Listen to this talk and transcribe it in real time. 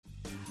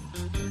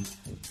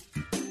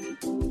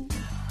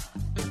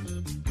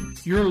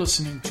You're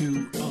listening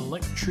to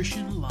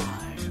Electrician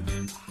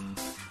Live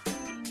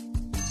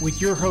with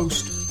your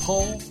host,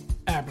 Paul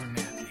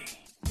Abernathy.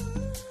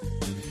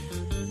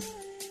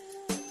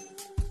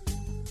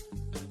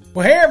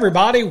 Well, hey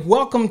everybody,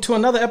 welcome to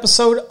another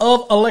episode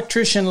of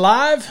Electrician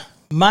Live.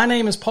 My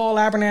name is Paul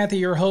Abernathy,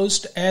 your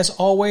host, as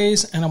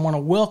always, and I want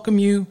to welcome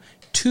you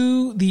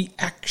to the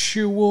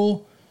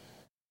actual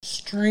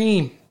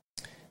stream.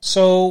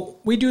 So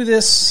we do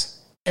this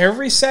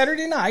every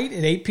Saturday night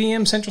at 8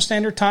 p.m. Central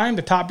Standard Time.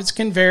 The topics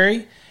can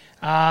vary.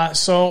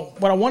 So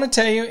what I want to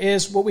tell you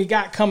is what we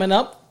got coming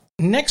up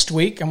next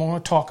week. I'm going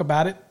to talk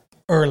about it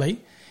early.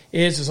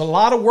 There's a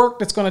lot of work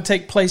that's going to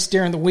take place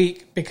during the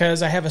week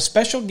because I have a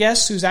special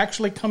guest who's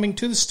actually coming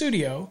to the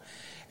studio,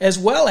 as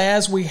well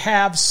as we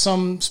have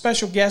some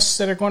special guests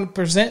that are going to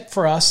present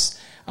for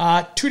us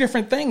two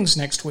different things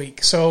next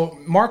week. So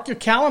mark your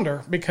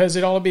calendar because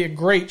it ought to be a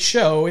great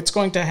show. It's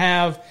going to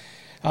have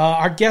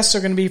our guests are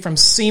going to be from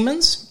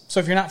Siemens.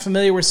 So if you're not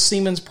familiar with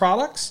Siemens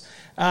products,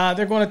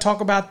 they're going to talk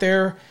about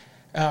their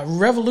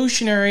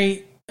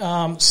revolutionary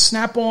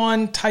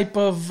snap-on type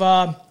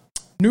of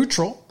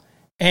neutral.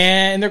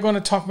 And they're going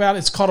to talk about,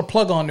 it's called a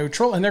plug-on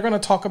neutral. And they're going to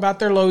talk about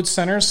their load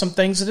centers, some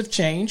things that have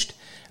changed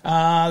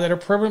that are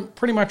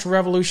pretty much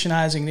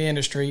revolutionizing the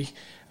industry.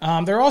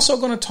 They're also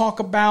going to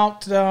talk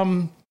about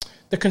the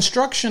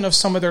construction of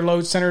some of their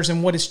load centers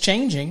and what is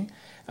changing.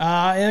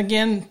 And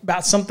again,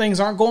 about some things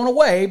aren't going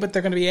away, but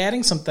they're going to be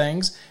adding some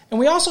things. And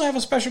we also have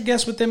a special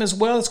guest with them as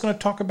well that's going to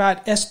talk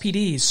about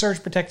SPDs,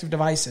 surge protective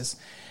devices.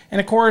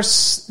 And of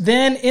course,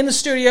 then in the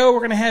studio, we're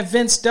going to have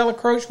Vince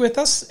Delacroce with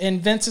us.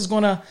 And Vince is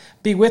going to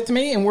be with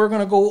me, and we're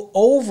going to go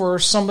over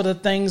some of the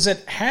things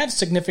that have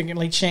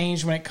significantly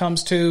changed when it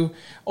comes to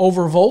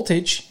over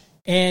voltage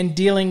and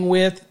dealing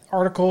with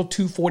Article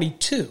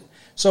 242.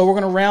 So we're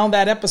going to round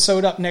that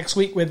episode up next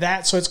week with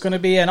that. So it's going to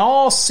be an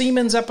all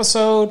Siemens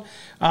episode,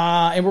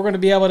 and we're going to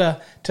be able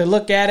to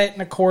look at it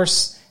and, of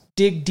course,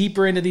 dig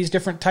deeper into these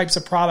different types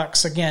of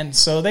products again.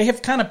 So they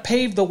have kind of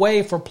paved the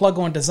way for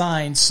plug-on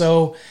design.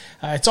 So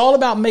it's all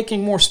about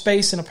making more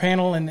space in a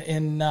panel, and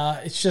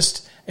it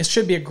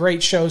should be a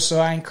great show. So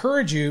I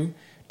encourage you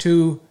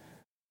to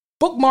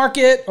bookmark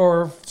it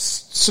or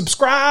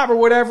subscribe or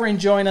whatever and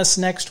join us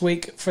next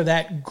week for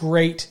that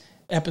great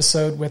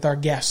episode with our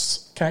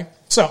guests. Okay,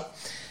 so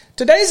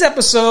today's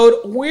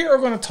episode, we are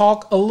going to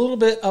talk a little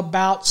bit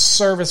about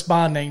service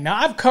bonding. Now,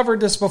 I've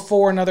covered this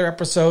before in other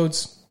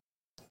episodes,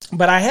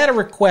 but I had a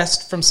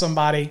request from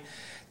somebody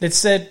that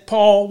said,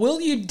 Paul,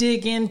 will you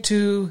dig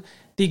into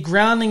the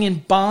grounding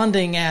and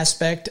bonding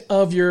aspect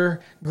of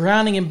your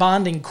grounding and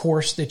bonding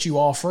course that you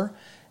offer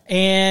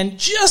and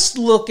just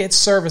look at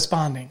service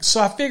bonding?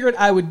 So I figured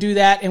I would do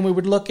that, and we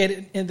would look at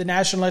it in the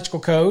National Electrical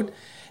Code.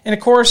 And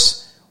of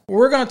course,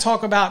 we're going to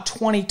talk about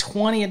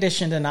 2020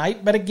 edition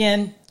tonight, but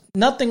again,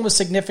 nothing was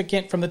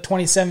significant from the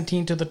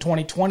 2017 to the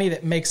 2020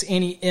 that makes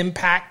any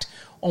impact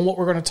on what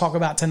we're going to talk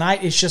about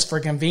tonight. It's just for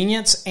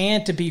convenience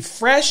and to be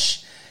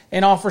fresh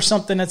and offer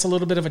something that's a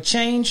little bit of a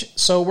change.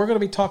 So we're going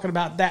to be talking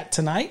about that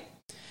tonight.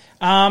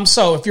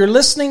 So if you're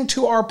listening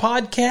to our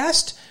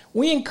podcast,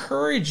 we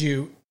encourage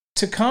you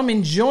to come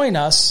and join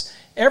us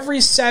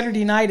every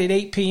Saturday night at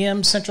 8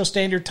 p.m. Central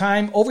Standard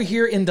Time over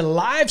here in the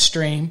live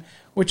stream,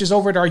 which is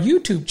over at our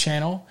YouTube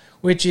channel,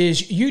 which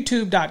is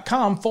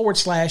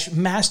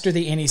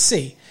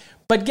youtube.com/masterthenec.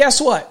 But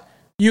guess what?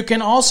 You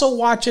can also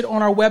watch it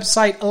on our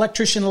website,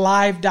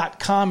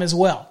 electricianlive.com as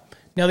well.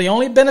 Now, the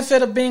only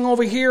benefit of being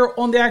over here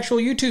on the actual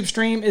YouTube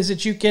stream is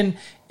that you can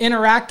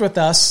interact with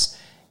us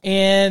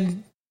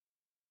and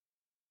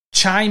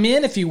chime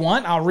in if you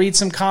want. I'll read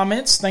some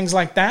comments, things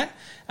like that.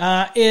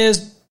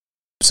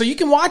 So you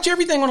can watch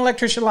everything on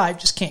Electrician Live,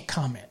 just can't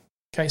comment.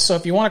 Okay, so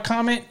if you want to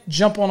comment,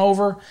 jump on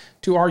over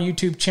to our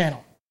YouTube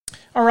channel.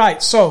 All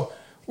right, so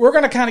we're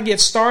going to kind of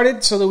get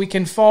started so that we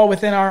can fall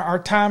within our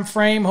time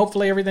frame.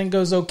 Hopefully everything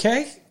goes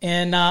okay,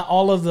 and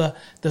all of the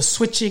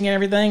switching and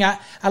everything. I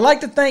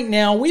like to think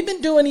now, we've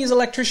been doing these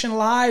Electrician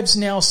Lives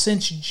now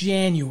since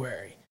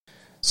January.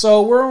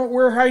 So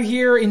we're right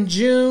here in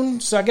June,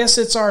 so I guess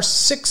it's our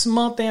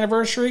 6-month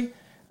anniversary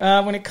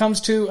when it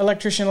comes to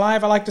Electrician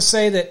Live. I like to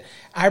say that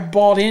I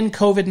bought in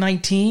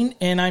COVID-19,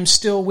 and I'm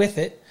still with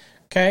it.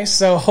 Okay,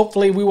 so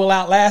hopefully we will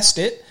outlast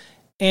it.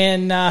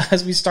 And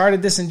as we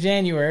started this in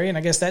January, and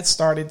I guess that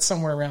started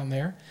somewhere around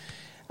there.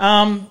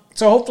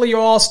 So hopefully you're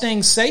all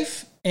staying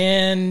safe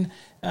and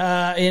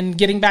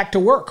getting back to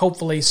work,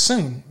 hopefully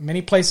soon.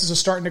 Many places are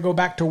starting to go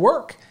back to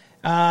work.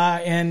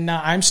 And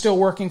I'm still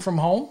working from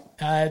home.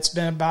 It's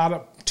been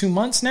about 2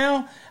 months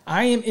now.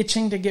 I am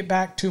itching to get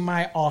back to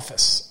my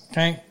office.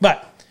 Okay,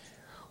 but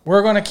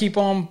we're going to keep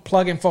on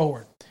plugging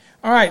forward.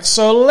 All right,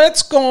 so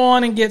let's go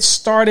on and get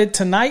started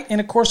tonight. And,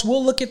 of course,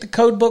 we'll look at the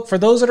code book. For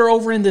those that are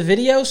over in the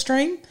video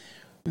stream,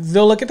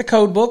 they'll look at the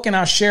code book, and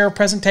I'll share a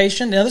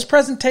presentation. Now, this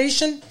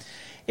presentation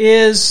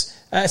is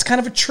It's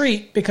kind of a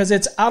treat because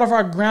it's out of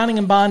our grounding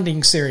and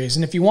bonding series.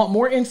 And if you want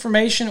more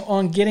information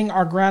on getting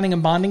our grounding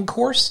and bonding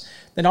course,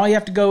 then all you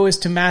have to go is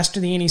to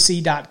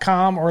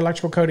masterthenec.com or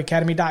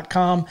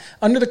electricalcodeacademy.com.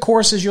 Under the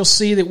courses, you'll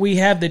see that we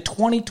have the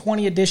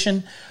 2020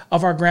 edition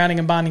of our grounding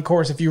and bonding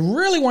course if you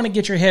really want to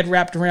get your head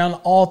wrapped around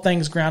all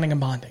things grounding and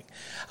bonding.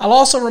 I'll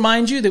also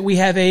remind you that we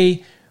have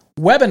a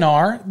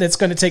webinar that's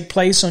going to take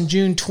place on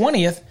June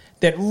 20th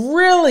that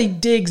really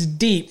digs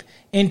deep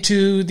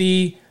into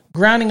the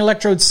grounding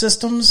electrode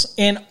systems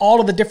and all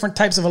of the different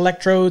types of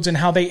electrodes and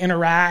how they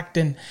interact.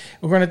 And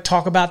we're going to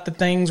talk about the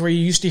things where you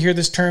used to hear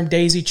this term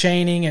daisy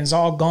chaining and it's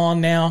all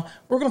gone now.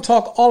 We're going to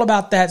talk all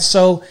about that.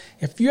 So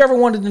if you ever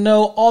wanted to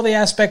know all the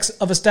aspects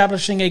of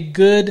establishing a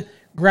good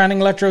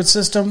grounding electrode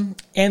system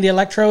and the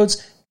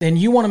electrodes, then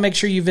you want to make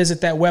sure you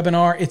visit that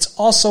webinar. It's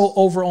also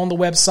over on the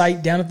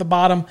website down at the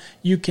bottom.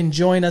 You can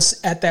join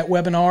us at that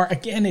webinar.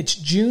 Again, it's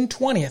June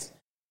 20th.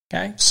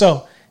 Okay,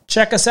 so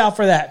check us out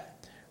for that.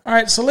 All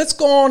right, so let's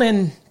go on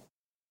and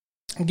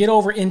get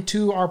over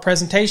into our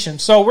presentation.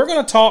 So we're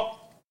going to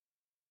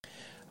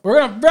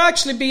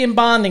actually be in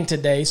bonding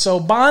today.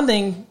 So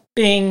bonding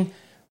being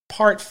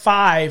part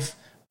 5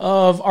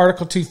 of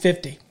Article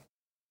 250.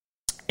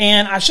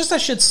 And I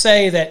should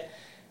say that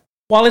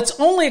while it's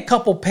only a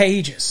couple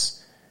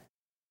pages,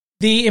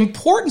 the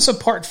importance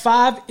of part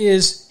 5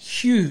 is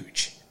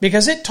huge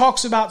because it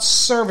talks about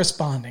service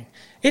bonding.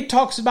 It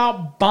talks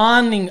about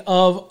bonding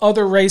of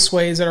other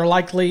raceways that are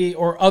likely,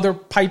 or other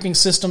piping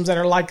systems that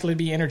are likely to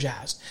be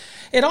energized.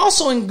 It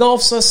also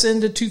engulfs us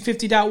into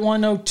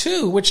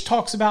 250.102, which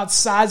talks about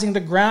sizing the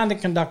grounding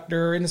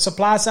conductor and the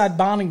supply side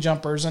bonding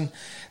jumpers. And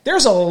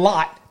there's a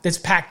lot that's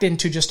packed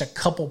into just a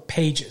couple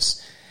pages.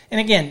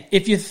 And again,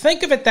 if you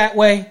think of it that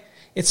way,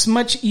 it's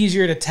much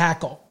easier to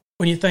tackle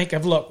when you think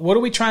of, look, what are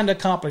we trying to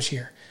accomplish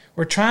here?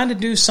 We're trying to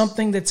do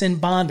something that's in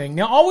bonding.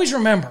 Now, always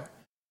remember,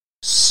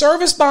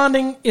 service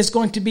bonding is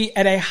going to be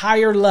at a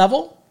higher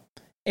level,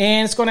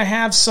 and it's going to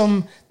have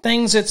some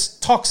things that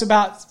talks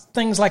about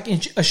things like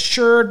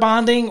assured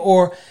bonding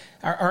or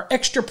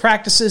extra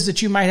practices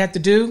that you might have to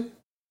do,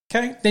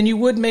 okay, than you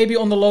would maybe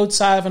on the load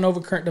side of an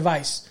overcurrent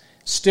device.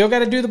 Still got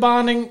to do the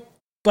bonding,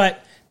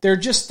 but there are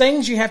just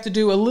things you have to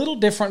do a little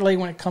differently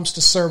when it comes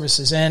to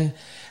services. And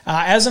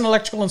as an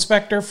electrical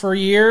inspector for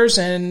years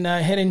and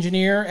head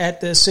engineer at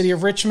the city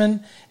of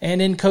Richmond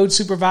and in code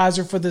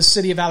supervisor for the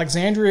city of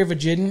Alexandria,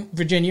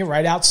 Virginia,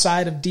 right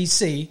outside of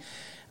D.C.,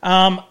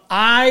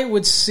 I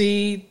would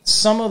see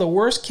some of the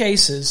worst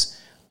cases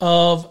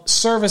of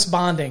service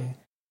bonding.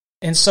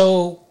 And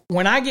so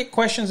when I get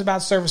questions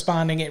about service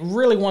bonding, it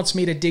really wants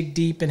me to dig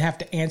deep and have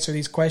to answer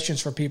these questions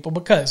for people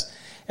because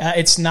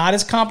it's not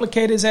as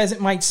complicated as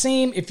it might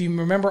seem if you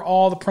remember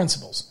all the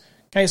principles.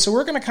 Okay, so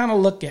we're going to kind of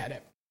look at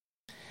it.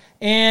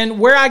 And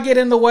where I get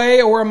in the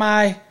way or where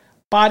my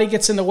body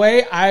gets in the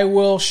way, I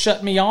will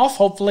shut me off,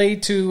 hopefully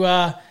to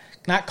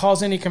not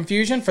cause any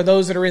confusion for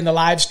those that are in the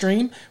live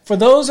stream. For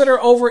those that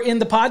are over in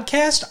the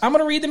podcast, I'm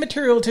going to read the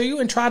material to you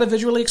and try to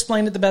visually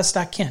explain it the best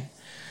I can.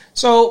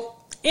 So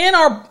in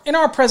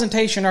our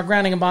presentation, our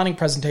grounding and bonding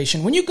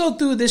presentation, when you go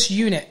through this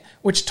unit,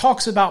 which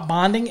talks about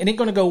bonding, and it's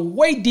going to go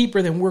way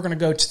deeper than we're going to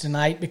go to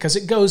tonight because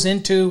it goes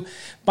into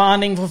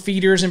bonding for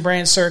feeders and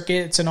branch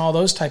circuits and all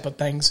those type of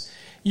things,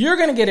 you're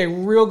going to get a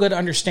real good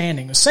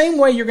understanding. The same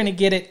way you're going to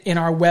get it in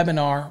our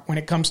webinar when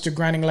it comes to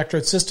grounding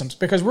electrode systems,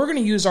 because we're going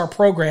to use our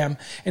program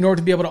in order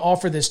to be able to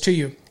offer this to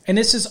you. And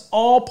this is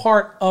all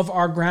part of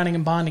our grounding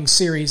and bonding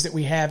series that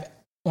we have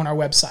on our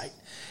website.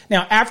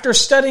 Now, after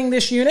studying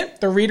this unit,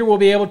 the reader will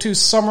be able to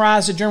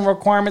summarize the general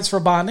requirements for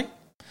bonding.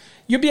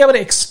 You'll be able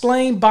to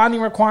explain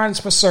bonding requirements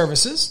for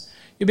services.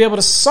 You'll be able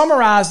to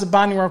summarize the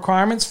bonding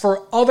requirements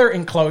for other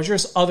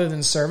enclosures other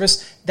than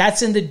service.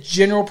 That's in the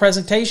general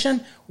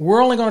presentation.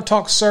 We're only going to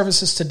talk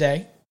services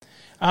today.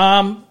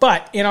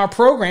 But in our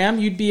program,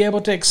 you'd be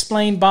able to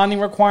explain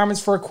bonding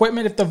requirements for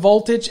equipment if the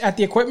voltage at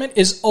the equipment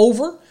is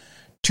over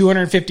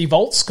 250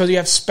 volts, because you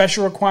have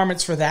special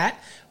requirements for that.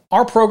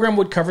 Our program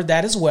would cover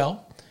that as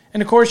well.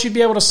 And of course, you'd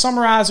be able to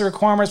summarize the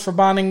requirements for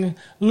bonding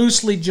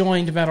loosely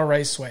joined metal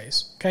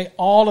raceways. Okay,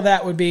 all of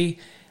that would be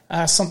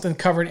something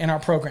covered in our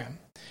program.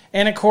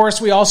 And of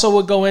course, we also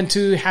would go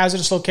into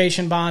hazardous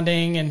location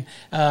bonding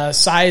and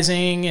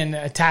sizing and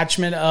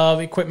attachment of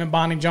equipment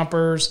bonding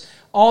jumpers.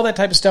 All that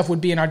type of stuff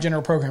would be in our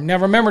general program. Now,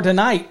 remember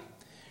tonight,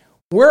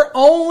 we're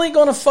only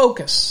going to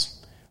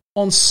focus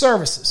on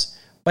services.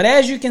 But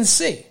as you can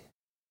see,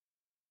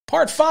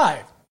 Part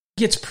 5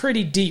 gets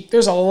pretty deep.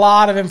 There's a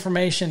lot of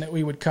information that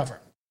we would cover.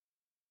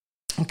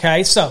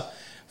 Okay, so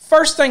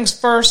first things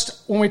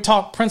first, when we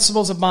talk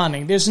principles of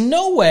bonding, there's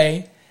no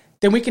way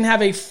that we can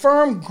have a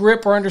firm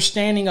grip or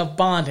understanding of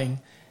bonding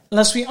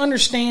unless we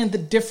understand the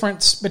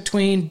difference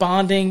between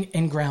bonding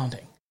and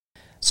grounding.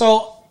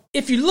 So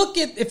if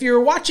you're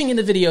watching in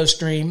the video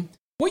stream,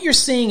 what you're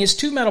seeing is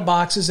two metal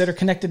boxes that are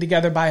connected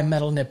together by a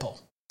metal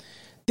nipple.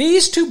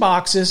 These two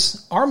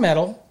boxes are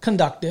metal,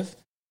 conductive,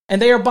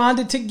 and they are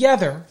bonded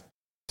together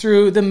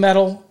through the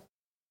metal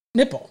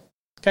nipple,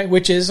 okay,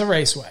 which is a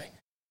raceway.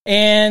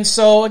 And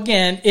so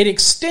again, it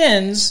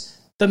extends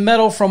the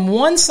metal from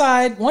one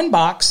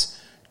box,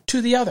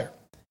 to the other.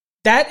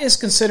 That is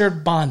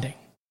considered bonding.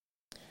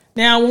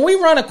 Now, when we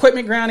run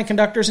equipment grounding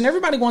conductors, and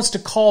everybody wants to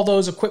call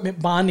those equipment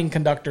bonding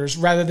conductors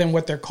rather than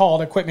what they're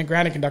called, equipment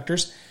grounding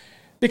conductors,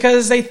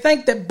 because they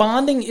think that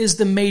bonding is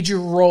the major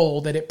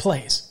role that it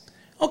plays.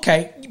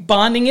 Okay,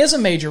 bonding is a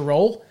major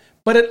role,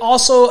 but it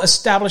also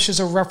establishes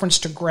a reference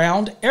to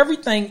ground.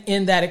 Everything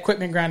in that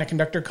equipment grounding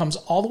conductor comes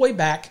all the way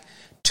back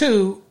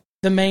to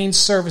the main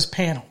service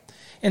panel.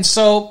 And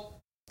so,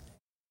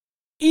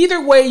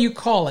 either way you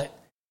call it,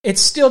 it's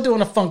still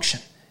doing a function.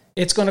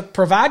 It's going to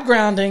provide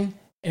grounding,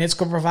 and it's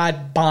going to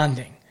provide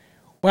bonding.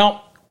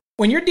 Well,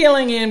 when you're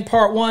dealing in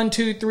part 1,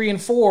 2, 3,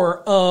 and 4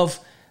 of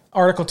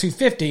Article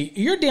 250,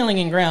 you're dealing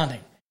in grounding.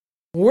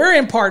 We're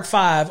in part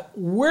 5.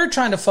 We're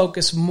trying to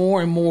focus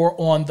more and more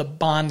on the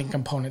bonding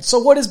component. So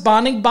what is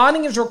bonding?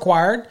 Bonding is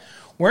required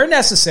where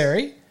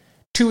necessary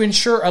to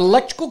ensure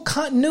electrical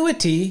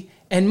continuity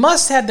and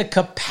must have the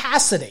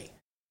capacity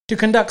to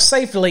conduct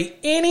safely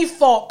any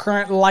fault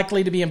current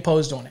likely to be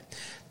imposed on it.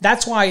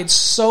 That's why it's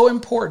so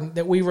important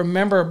that we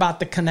remember about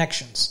the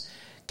connections.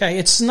 Okay,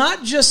 it's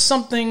not just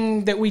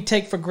something that we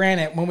take for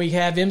granted when we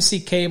have MC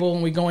cable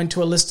and we go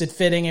into a listed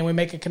fitting and we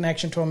make a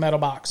connection to a metal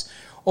box.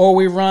 Or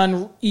we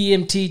run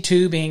EMT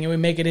tubing and we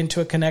make it into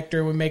a connector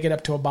and we make it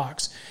up to a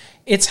box.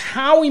 It's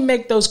how we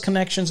make those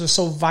connections are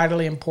so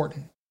vitally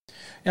important.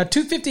 Now,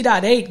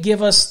 250.8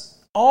 give us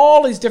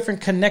all these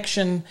different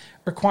connection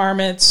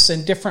requirements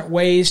and different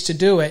ways to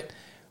do it,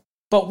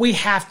 but we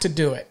have to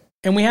do it.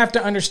 And we have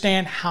to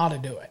understand how to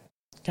do it.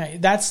 Okay,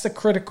 that's the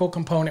critical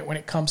component when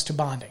it comes to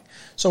bonding.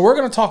 So we're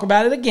going to talk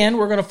about it again.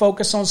 We're going to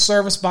focus on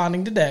service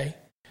bonding today.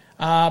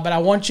 But I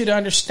want you to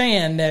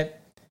understand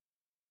that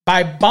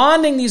by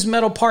bonding these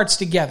metal parts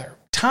together,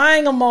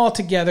 tying them all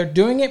together,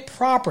 doing it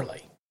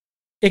properly,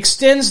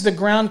 extends the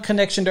ground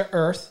connection to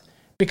earth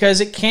because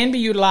it can be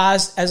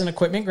utilized as an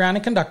equipment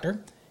grounding conductor.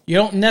 You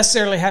don't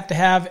necessarily have to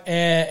have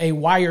a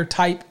wire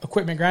type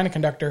equipment grounding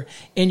conductor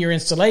in your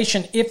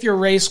installation if your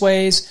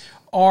raceways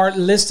are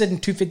listed in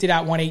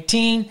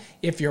 250.118.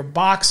 If your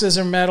boxes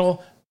are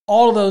metal,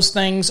 all of those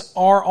things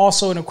are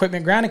also an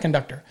equipment grounding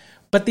conductor.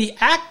 But the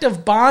act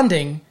of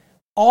bonding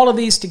all of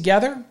these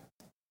together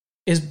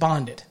is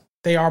bonded.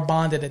 They are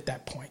bonded at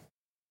that point.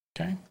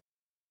 Okay.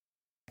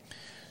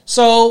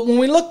 So when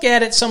we look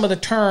at it, some of the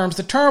terms,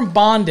 the term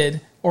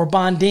bonded or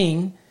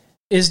bonding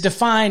is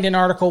defined in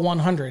Article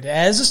 100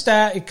 as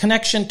a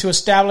connection to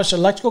establish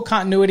electrical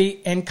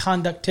continuity and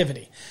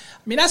conductivity.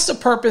 I mean, that's the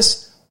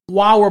purpose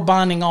while we're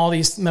bonding all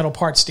these metal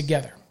parts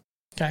together.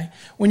 Okay.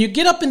 When you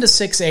get up into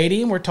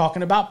 680 and we're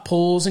talking about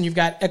pulls and you've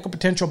got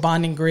equipotential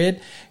bonding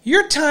grid,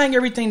 you're tying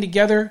everything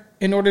together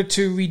in order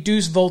to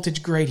reduce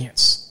voltage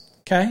gradients.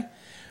 Okay.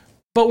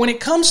 But when it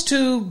comes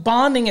to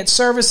bonding at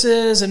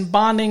services and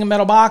bonding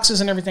metal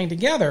boxes and everything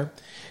together,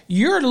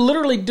 you're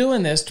literally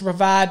doing this to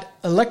provide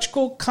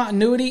electrical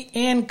continuity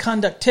and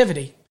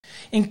conductivity.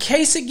 In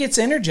case it gets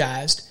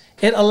energized,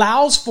 it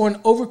allows for an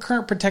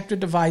overcurrent protective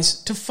device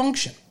to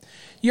function.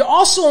 You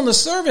also on the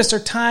service are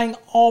tying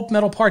all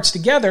metal parts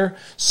together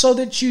so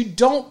that you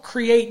don't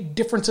create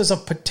differences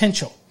of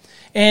potential.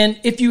 And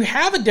if you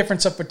have a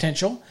difference of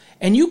potential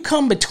and you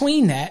come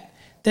between that,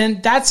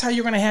 then that's how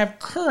you're going to have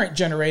current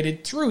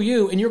generated through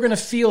you and you're going to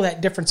feel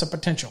that difference of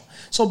potential.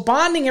 So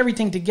bonding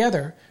everything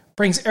together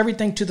brings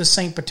everything to the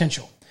same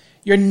potential.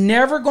 You're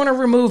never going to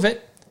remove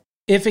it.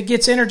 If it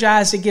gets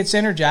energized, it gets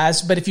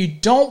energized. But if you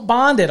don't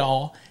bond it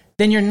all,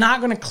 then you're not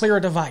going to clear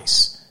a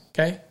device.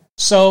 Okay?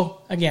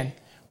 So again,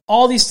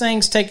 all these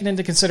things taken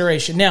into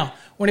consideration. Now,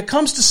 when it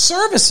comes to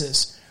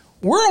services,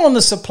 we're on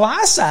the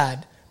supply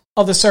side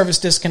of the service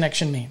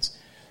disconnection means.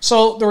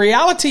 So the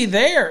reality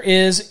there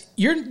is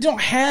you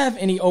don't have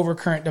any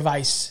overcurrent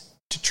device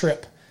to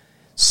trip.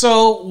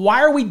 So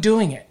why are we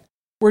doing it?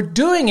 We're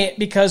doing it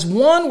because,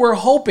 one, we're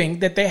hoping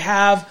that they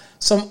have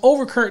some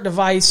overcurrent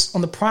device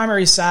on the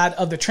primary side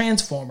of the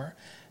transformer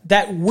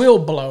that will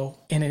blow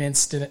in an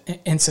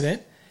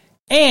incident.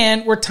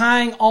 And we're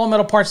tying all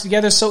metal parts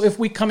together so if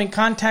we come in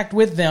contact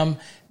with them,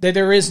 that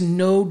there is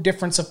no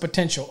difference of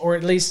potential, or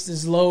at least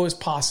as low as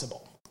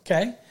possible.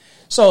 Okay?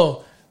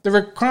 So the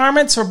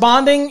requirements for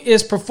bonding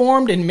is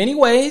performed in many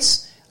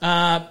ways.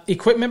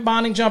 Equipment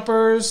bonding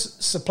jumpers,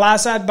 supply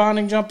side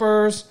bonding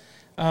jumpers,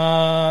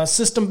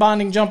 system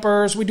bonding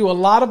jumpers. We do a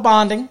lot of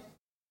bonding.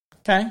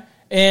 Okay?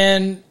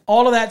 And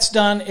all of that's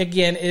done,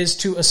 again, is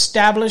to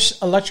establish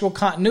electrical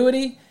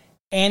continuity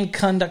and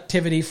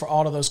conductivity for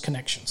all of those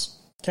connections.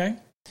 Okay.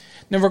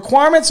 The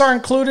requirements are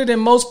included in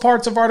most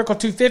parts of Article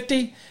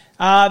 250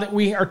 that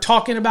we are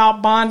talking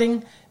about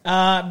bonding,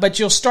 but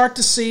you'll start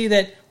to see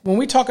that when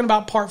we're talking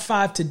about Part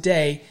 5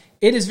 today,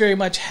 it is very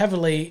much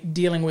heavily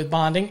dealing with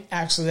bonding.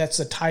 Actually, that's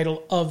the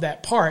title of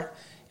that part,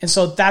 and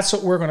so that's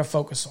what we're going to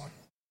focus on.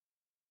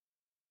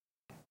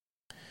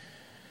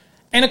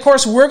 And of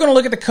course, we're going to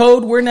look at the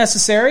code where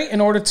necessary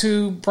in order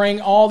to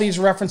bring all these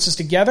references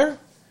together.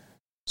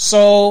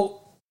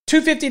 So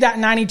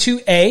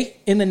 250.92a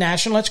in the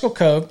National Electrical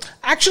Code.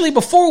 Actually,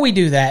 before we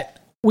do that,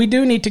 we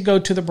do need to go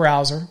to the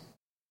browser.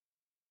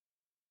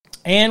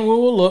 And we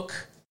will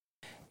look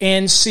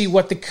and see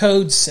what the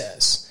code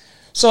says.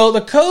 So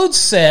the code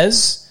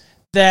says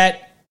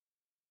that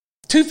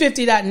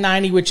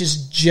 250.90, which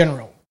is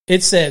general,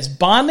 it says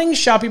bonding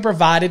shall be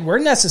provided where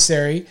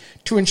necessary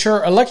to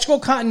ensure electrical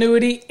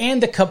continuity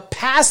and the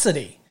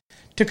capacity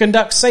to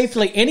conduct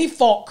safely any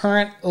fault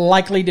current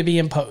likely to be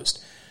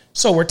imposed.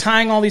 So we're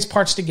tying all these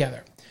parts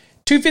together.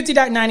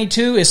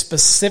 250.92 is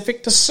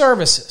specific to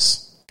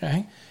services. Okay,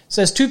 it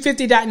says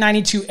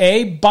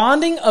 250.92a,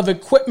 bonding of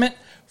equipment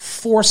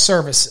for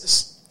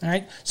services. All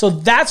right, so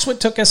that's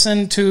what took us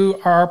into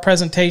our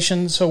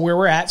presentation, so where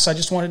we're at. So I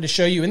just wanted to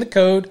show you in the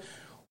code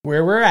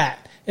where we're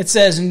at. It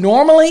says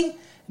normally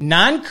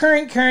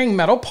non-current carrying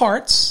metal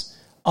parts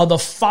of the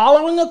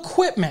following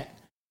equipment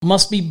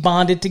must be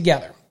bonded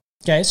together.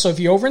 Okay, so if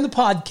you're over in the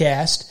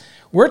podcast,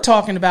 we're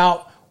talking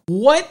about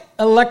what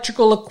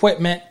electrical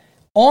equipment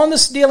on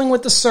this dealing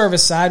with the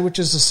service side, which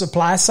is the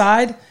supply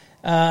side,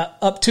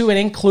 up to and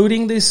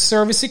including the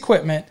service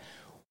equipment,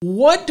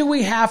 what do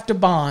we have to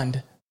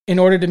bond in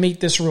order to meet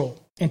this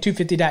rule in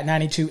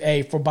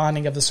 250.92a for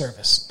bonding of the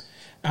service?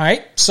 All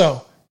right,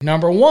 so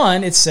number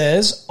one, it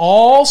says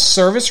all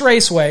service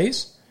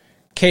raceways,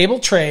 cable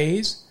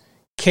trays,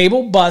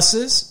 cable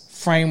buses,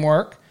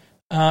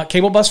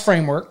 cable bus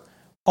framework,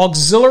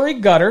 auxiliary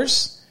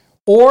gutters,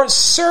 or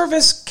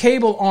service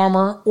cable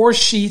armor or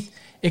sheath,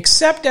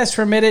 except as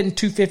permitted in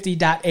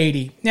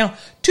 250.80. Now,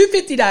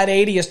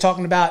 250.80 is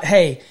talking about,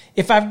 hey,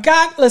 if I've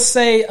got, let's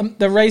say,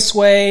 the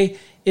raceway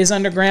is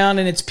underground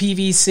and it's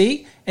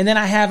PVC, and then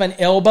I have an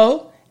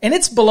elbow and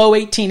it's below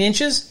 18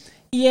 inches,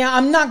 yeah,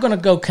 I'm not going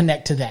to go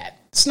connect to that.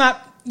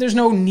 There's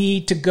no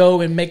need to go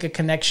and make a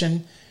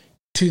connection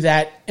to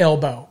that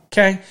elbow,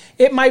 okay?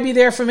 It might be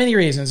there for many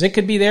reasons. It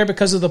could be there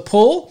because of the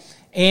pull.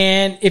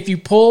 And if you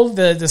pull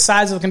the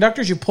sides of the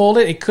conductors, you pulled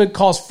it, it could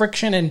cause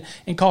friction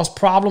and cause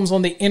problems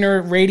on the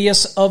inner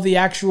radius of the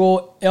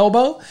actual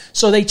elbow.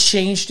 So they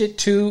changed it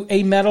to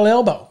a metal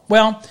elbow.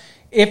 Well,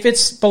 if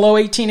it's below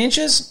 18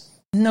 inches,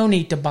 no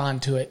need to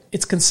bond to it.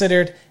 It's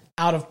considered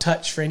out of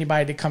touch for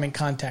anybody to come in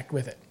contact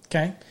with it.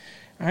 Okay?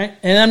 All right.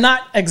 And I'm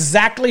not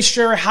exactly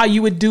sure how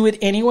you would do it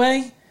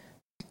anyway.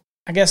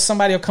 I guess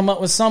somebody will come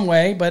up with some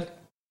way, but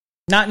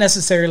not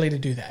necessarily to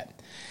do that.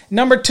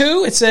 Number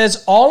two, it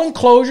says all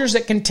enclosures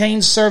that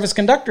contain service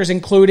conductors,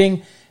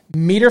 including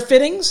meter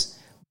fittings,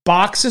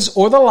 boxes,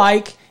 or the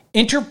like,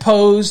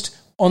 interposed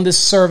on the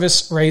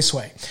service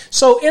raceway.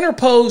 So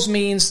interposed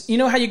means, you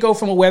know how you go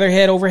from a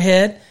weatherhead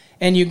overhead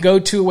and you go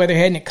to a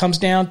weatherhead and it comes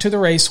down to the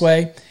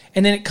raceway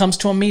and then it comes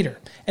to a meter.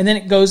 And then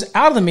it goes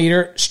out of the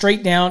meter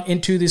straight down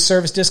into the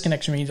service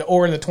disconnection means,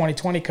 or in the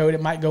 2020 code,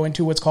 it might go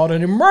into what's called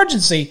an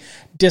emergency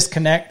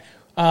disconnect.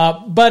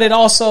 But it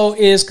also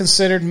is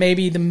considered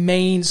maybe the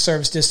main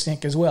service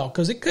disconnect as well,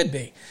 because it could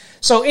be.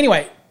 So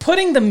anyway,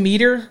 putting the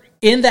meter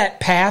in that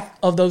path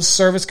of those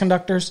service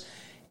conductors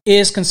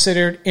is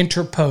considered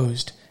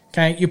interposed.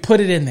 Okay, you put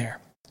it in there.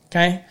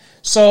 Okay,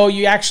 so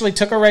you actually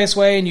took a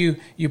raceway and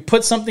you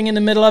put something in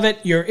the middle of it.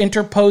 You're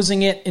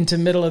interposing it into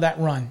the middle of that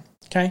run.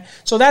 Okay,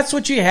 so that's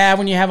what you have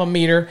when you have a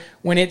meter,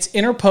 when it's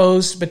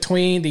interposed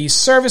between the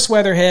service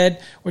weatherhead,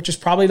 which is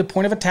probably the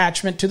point of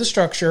attachment to the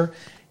structure,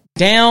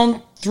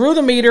 down through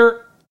the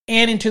meter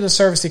and into the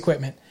service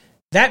equipment.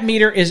 That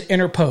meter is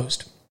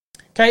interposed.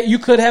 Okay, you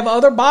could have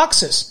other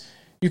boxes.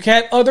 You could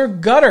have other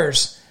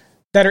gutters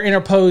that are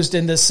interposed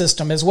in this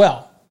system as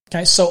well.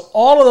 Okay, so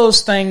all of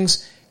those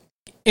things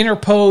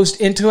interposed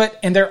into it,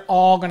 and they're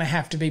all going to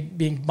have to be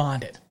being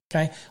bonded.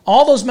 Okay,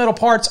 all those metal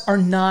parts are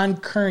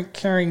non-current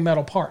carrying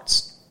metal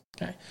parts.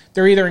 Okay,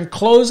 they're either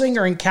enclosing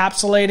or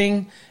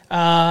encapsulating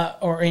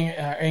or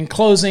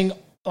enclosing,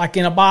 like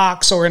in a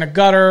box or in a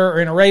gutter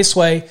or in a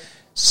raceway,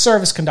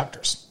 service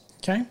conductors.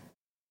 Okay.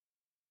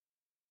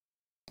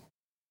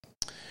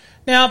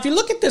 Now, if you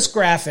look at this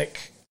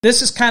graphic,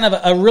 this is kind of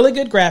a really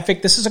good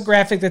graphic. This is a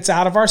graphic that's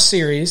out of our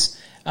series.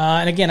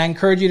 And again, I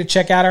encourage you to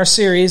check out our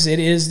series. It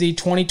is the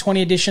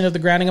 2020 edition of the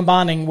Grounding and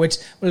Bonding, which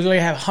literally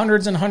have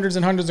hundreds and hundreds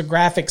and hundreds of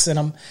graphics in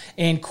them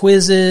and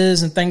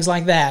quizzes and things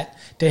like that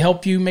to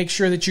help you make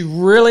sure that you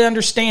really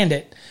understand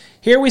it.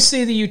 Here we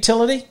see the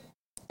utility,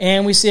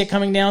 and we see it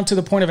coming down to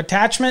the point of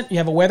attachment. You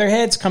have a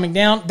weatherhead, it's coming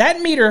down.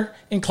 That meter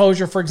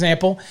enclosure, for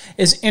example,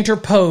 is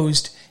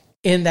interposed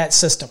in that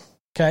system.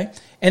 Okay,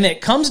 and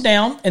it comes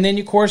down, and then,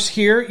 of course,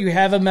 here you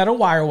have a metal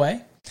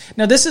wireway.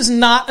 Now, this is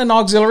not an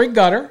auxiliary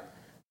gutter.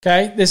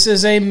 Okay, this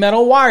is a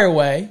metal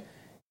wireway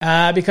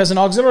because an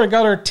auxiliary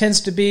gutter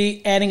tends to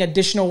be adding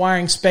additional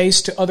wiring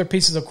space to other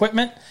pieces of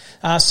equipment.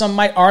 Some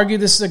might argue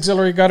this is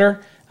auxiliary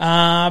gutter,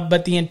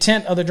 but the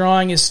intent of the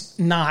drawing is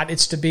not.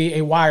 It's to be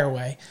a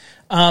wireway.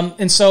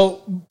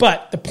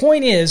 But the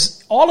point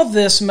is, all of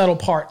this metal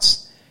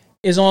parts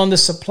is on the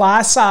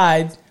supply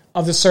side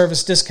of the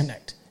service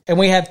disconnect. And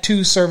we have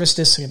two service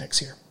disconnects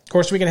here. Of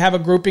course, we can have a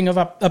grouping of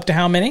up to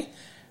how many?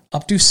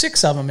 Up to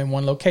 6 of them in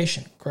one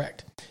location,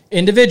 correct?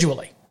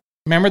 Individually.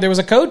 Remember, there was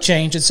a code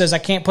change that says I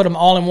can't put them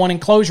all in one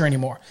enclosure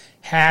anymore.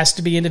 Has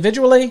to be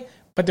individually,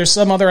 but there's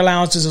some other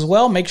allowances as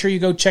well. Make sure you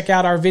go check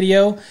out our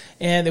video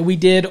that we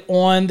did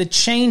on the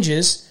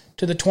changes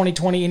to the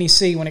 2020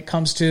 NEC when it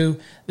comes to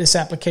this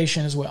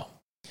application as well.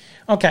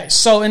 Okay,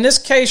 so in this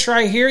case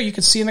right here, you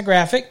can see in the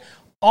graphic,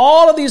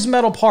 all of these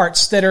metal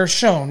parts that are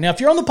shown. Now,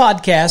 if you're on the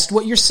podcast,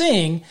 what you're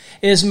seeing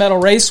is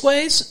metal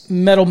raceways,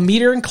 metal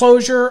meter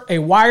enclosure, a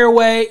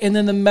wireway, and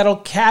then the metal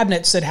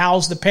cabinets that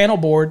house the panel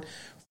board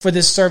for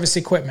this service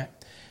equipment.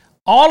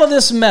 All of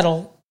this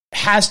metal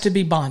has to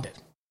be bonded,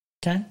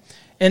 okay?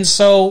 And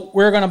so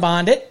we're going to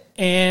bond it,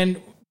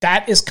 and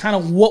that is kind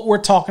of what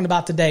we're talking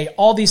about today.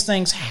 All these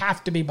things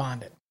have to be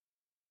bonded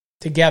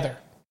together.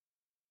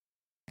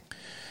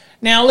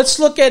 Now, let's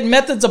look at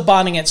methods of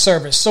bonding at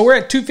service. So we're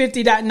at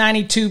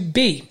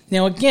 250.92b.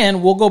 Now,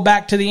 again, we'll go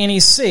back to the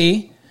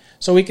NEC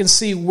so we can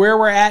see where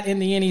we're at in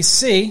the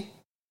NEC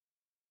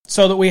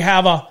so that we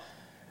have a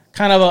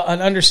kind of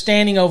an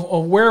understanding of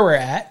where we're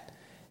at.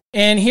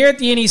 And here at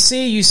the NEC,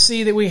 you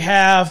see that we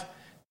have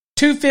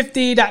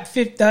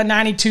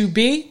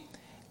 250.92b,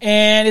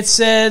 and it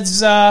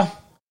says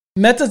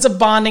methods of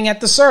bonding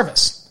at the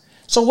service.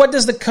 So what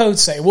does the code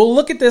say? We'll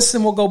look at this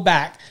and we'll go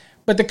back.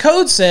 But the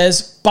code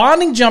says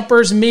bonding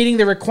jumpers meeting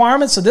the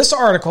requirements of this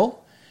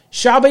article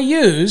shall be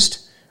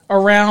used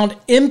around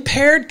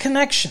impaired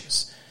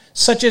connections,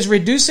 such as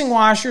reducing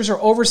washers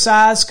or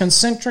oversized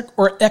concentric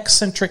or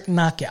eccentric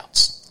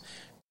knockouts.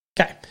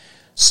 Okay,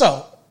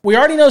 so we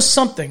already know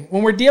something.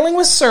 When we're dealing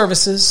with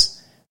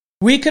services,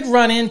 we could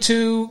run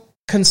into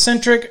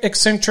concentric,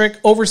 eccentric,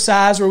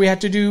 oversized, where we have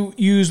to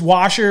use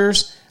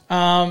washers,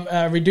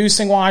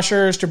 reducing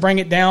washers to bring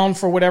it down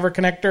for whatever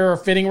connector or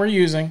fitting we're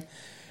using.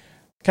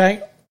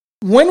 Okay,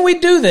 when we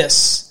do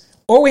this,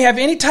 or we have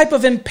any type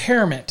of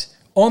impairment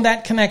on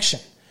that connection,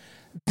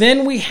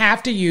 then we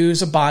have to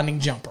use a bonding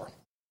jumper.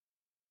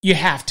 You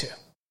have to,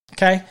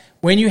 okay,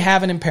 when you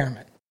have an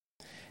impairment.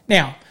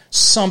 Now,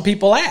 some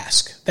people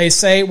ask, they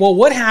say, well,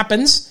 what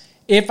happens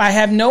if I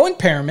have no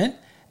impairment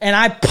and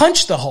I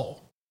punch the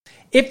hole?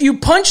 If you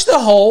punch the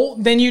hole,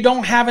 then you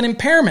don't have an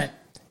impairment.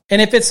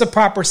 And if it's the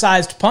proper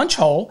sized punch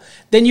hole,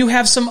 then you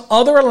have some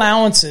other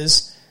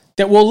allowances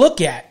that we'll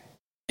look at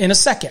in a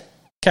second.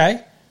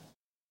 Okay,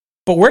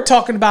 but we're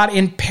talking about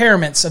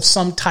impairments of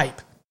some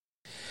type.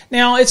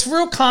 Now, it's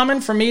real common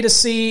for me to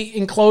see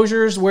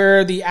enclosures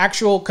where the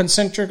actual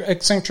concentric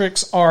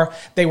eccentrics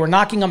they were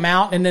knocking them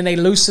out and then they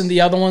loosened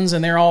the other ones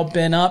and they're all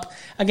bent up.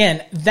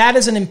 Again, that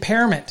is an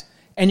impairment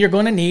and you're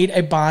going to need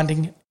a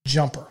bonding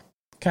jumper.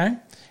 Okay,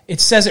 it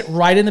says it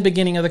right in the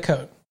beginning of the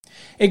code.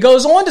 It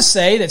goes on to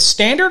say that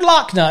standard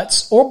lock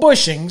nuts or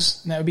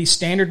bushings, and that would be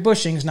standard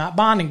bushings, not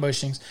bonding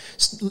bushings,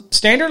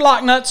 standard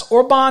lock nuts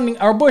or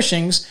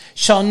bushings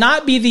shall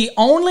not be the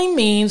only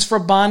means for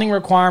bonding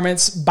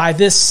requirements by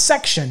this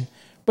section,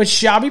 but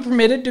shall be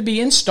permitted to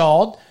be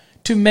installed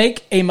to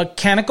make a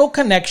mechanical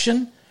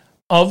connection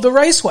of the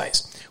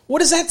raceways.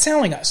 What is that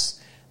telling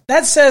us?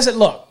 That says that,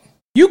 look,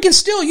 you can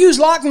still use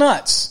lock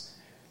nuts,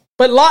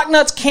 but lock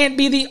nuts can't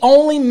be the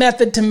only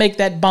method to make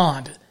that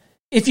bond.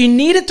 If you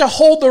need it to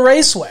hold the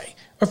raceway,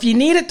 or if you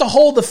need it to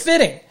hold the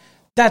fitting,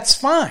 that's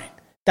fine.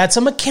 That's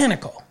a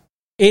mechanical.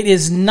 It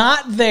is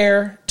not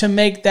there to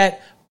make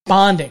that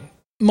bonding.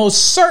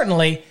 Most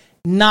certainly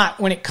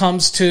not when it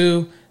comes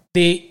to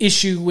the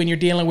issue when you're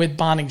dealing with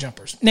bonding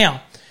jumpers.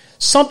 Now,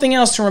 something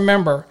else to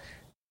remember,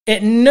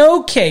 in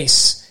no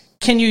case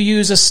can you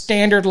use a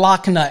standard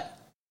lock nut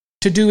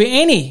to do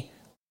any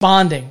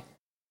bonding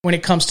when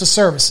it comes to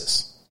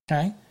services.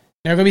 Okay?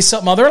 There are going to be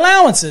some other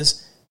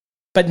allowances,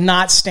 but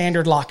not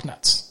standard lock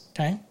nuts,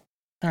 okay?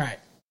 All right,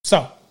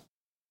 so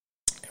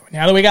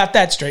now that we got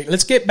that straight,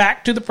 let's get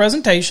back to the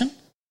presentation,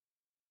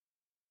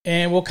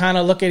 and we'll kind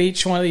of look at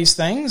each one of these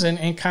things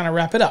and kind of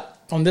wrap it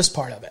up on this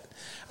part of it.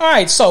 All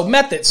right, so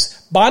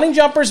methods. Bonding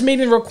jumpers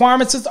meeting the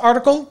requirements of the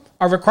article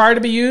are required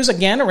to be used,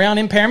 again, around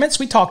impairments.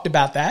 We talked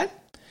about that.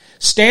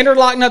 Standard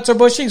lock nuts or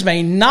bushings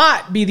may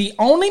not be the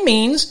only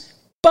means,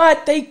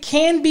 but they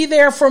can be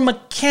there for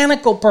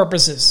mechanical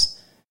purposes,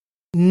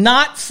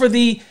 not for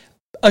the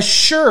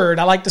assured,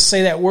 I like to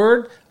say that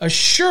word,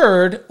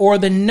 assured or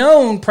the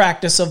known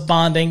practice of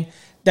bonding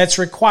that's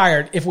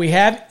required. If we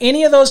have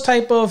any of those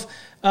type of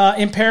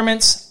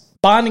impairments,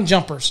 bonding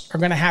jumpers are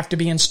going to have to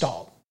be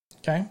installed.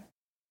 Okay.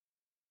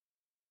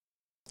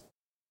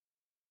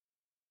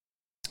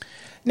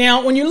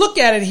 Now, when you look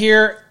at it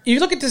here, you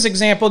look at this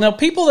example. Now,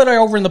 people that are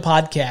over in the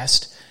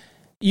podcast,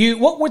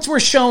 what we're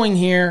showing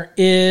here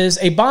is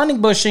a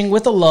bonding bushing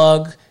with a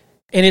lug,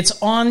 and it's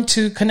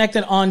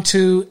connected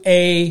onto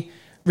a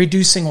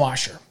reducing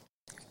washer,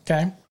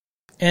 okay?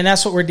 And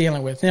that's what we're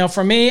dealing with. Now,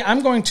 for me,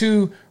 I'm going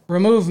to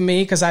remove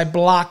me because I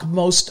block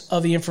most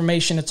of the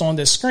information that's on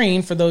this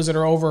screen for those that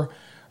are over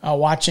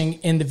watching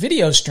in the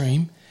video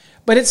stream.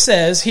 But it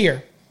says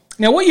here,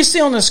 now what you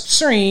see on the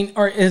screen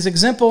is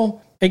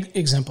examples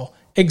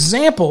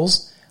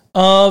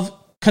of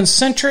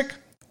concentric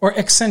or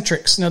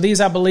eccentrics. Now, these,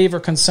 I believe,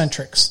 are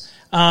concentrics,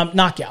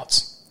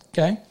 knockouts,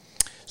 okay?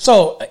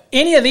 So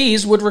any of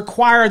these would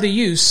require the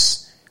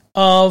use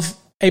of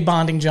a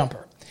bonding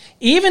jumper.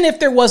 Even if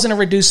there wasn't a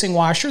reducing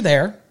washer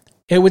there,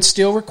 it would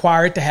still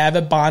require it to have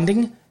a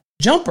bonding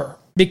jumper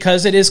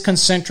because it is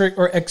concentric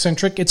or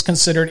eccentric. It's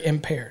considered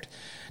impaired.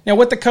 Now,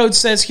 what the code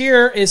says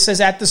here, it says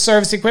at the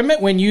service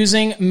equipment when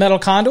using metal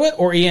conduit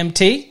or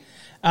EMT,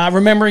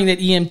 remembering that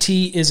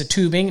EMT is a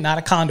tubing, not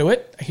a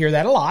conduit. I hear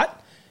that a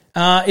lot.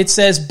 It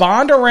says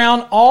bond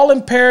around all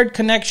impaired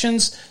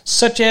connections,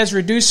 such as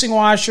reducing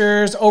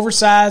washers,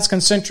 oversized,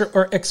 concentric,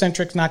 or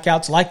eccentric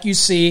knockouts, like you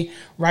see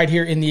right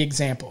here in the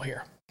example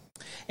here.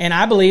 And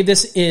I believe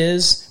this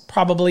is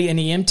probably an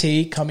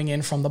EMT coming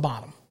in from the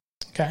bottom.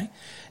 Okay.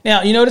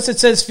 Now, you notice it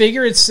says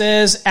figure. It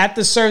says at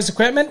the service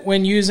equipment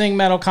when using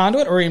metal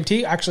conduit or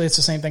EMT. Actually, it's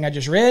the same thing I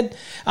just read.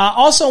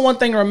 Also, one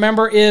thing to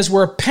remember is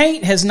where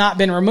paint has not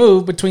been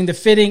removed between the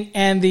fitting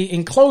and the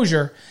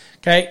enclosure,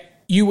 okay,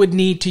 you would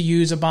need to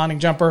use a bonding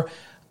jumper.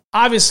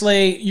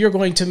 Obviously, you're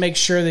going to make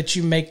sure that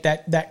you make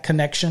that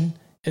connection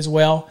as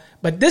well.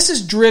 But this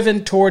is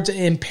driven towards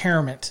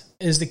impairment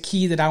is the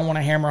key that I want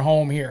to hammer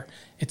home here.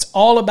 It's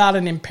all about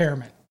an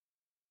impairment.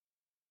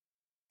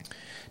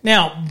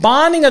 Now,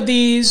 bonding of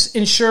these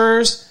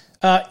enclosures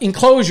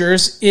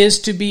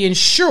is to be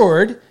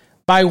ensured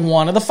by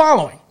one of the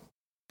following.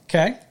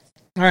 Okay?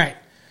 All right.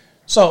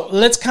 So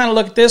let's kind of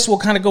look at this. We'll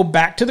kind of go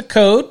back to the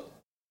code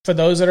for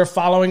those that are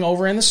following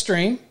over in the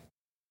stream.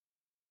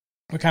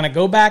 We kind of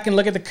go back and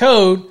look at the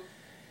code.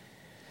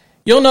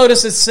 You'll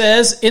notice it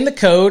says in the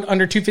code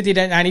under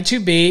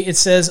 250.92b, it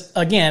says,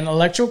 again,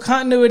 electrical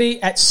continuity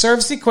at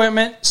service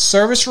equipment,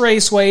 service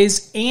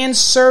raceways, and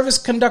service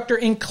conductor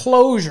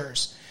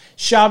enclosures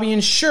shall be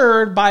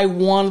ensured by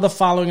one of the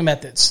following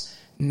methods.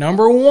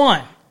 Number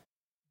one,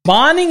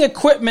 bonding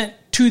equipment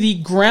to the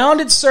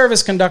grounded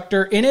service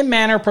conductor in a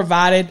manner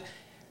provided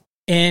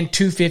in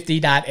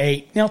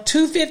 250.8. Now,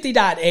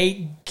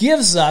 250.8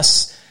 gives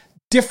us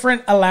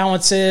different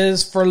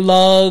allowances for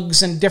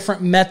lugs and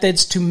different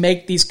methods to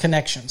make these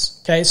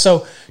connections. Okay,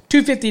 so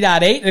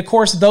 250.8, and of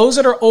course, those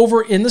that are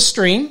over in the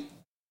stream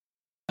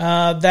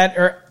that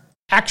are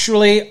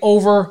actually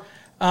over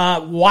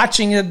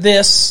watching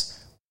this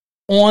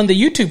on the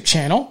YouTube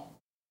channel,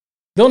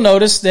 they'll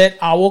notice that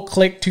I will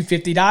click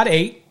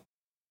 250.8,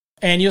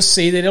 and you'll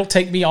see that it'll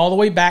take me all the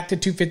way back to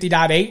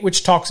 250.8,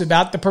 which talks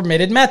about the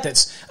permitted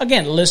methods.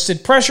 Again,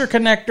 listed pressure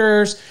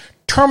connectors,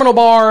 terminal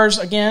bars,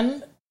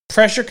 again,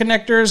 pressure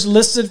connectors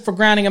listed for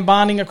grounding and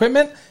bonding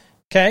equipment,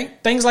 okay,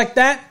 things like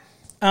that.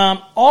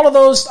 All of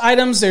those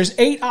items, there's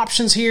 8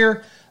 options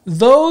here.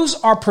 Those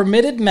are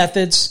permitted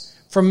methods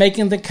for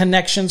making the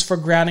connections for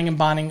grounding and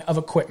bonding of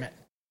equipment.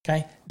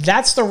 Okay,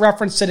 that's the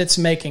reference that it's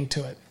making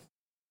to it.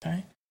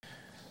 Okay,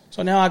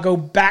 so now I go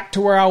back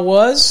to where I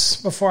was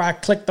before I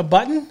click the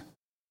button,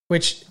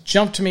 which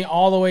jumped me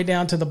all the way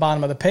down to the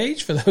bottom of the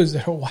page for those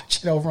that are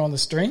watching over on the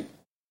stream.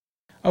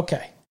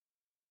 Okay,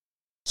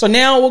 so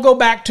now we'll go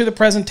back to the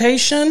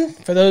presentation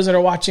for those that are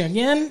watching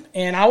again,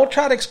 and I will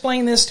try to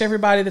explain this to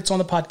everybody that's on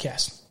the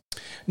podcast.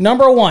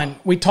 Number one,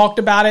 we talked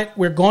about it.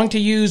 We're going to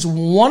use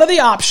one of the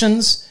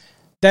options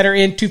that are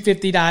in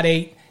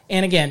 250.8,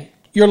 and again,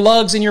 your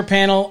lugs in your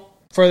panel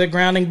for the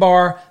grounding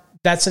bar,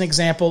 that's an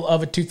example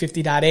of a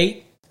 250.8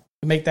 to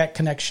make that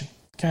connection,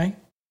 okay?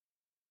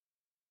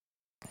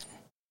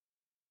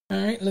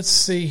 All right, let's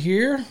see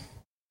here.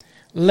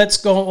 Let's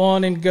go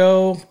on and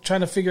go,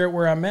 trying to figure out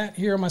where I'm at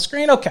here on my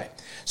screen. Okay,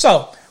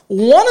 so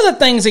one of the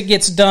things that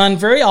gets done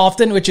very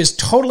often, which is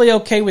totally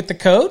okay with the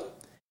code,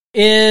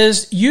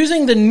 is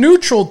using the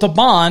neutral to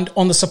bond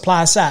on the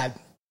supply side,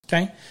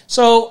 okay?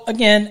 So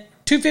again,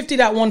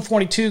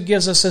 250.142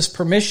 gives us this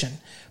permission.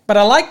 But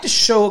I like to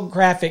show a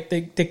graphic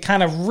that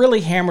kind of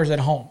really hammers it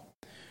home.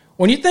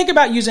 When you think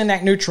about using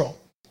that neutral,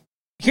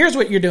 here's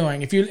what you're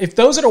doing. If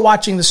those that are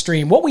watching the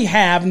stream, what we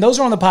have, and those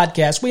are on the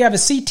podcast, we have a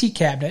CT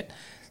cabinet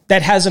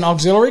that has an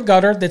auxiliary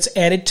gutter that's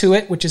added to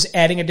it, which is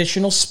adding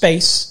additional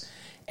space.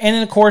 And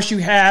then, of course, you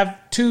have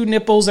 2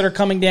 nipples that are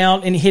coming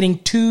down and hitting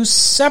 2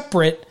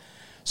 separate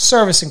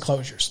service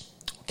enclosures.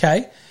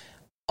 Okay?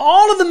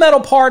 All of the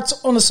metal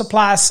parts on the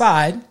supply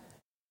side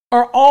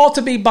are all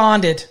to be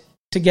bonded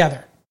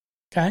together.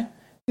 Okay.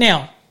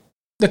 Now,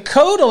 the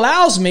code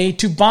allows me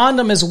to bond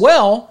them as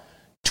well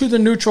to the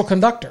neutral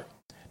conductor.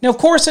 Now, of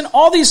course, in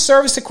all these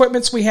service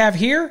equipments we have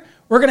here,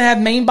 we're going to have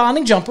main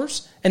bonding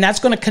jumpers, and that's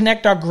going to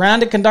connect our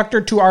grounded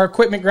conductor to our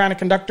equipment grounded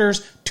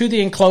conductors to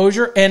the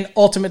enclosure and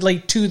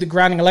ultimately to the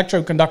grounding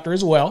electrode conductor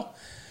as well.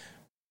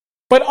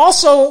 But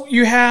also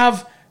you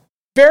have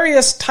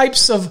various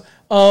types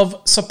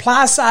of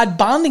supply side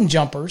bonding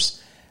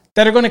jumpers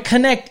that are going to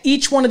connect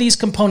each one of these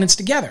components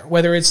together,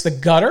 whether it's the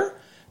gutter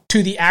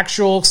to the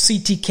actual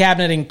CT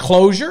cabinet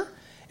enclosure.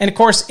 And of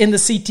course, in the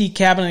CT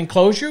cabinet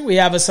enclosure, we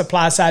have a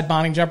supply side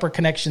bonding jumper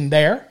connection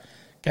there.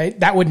 Okay,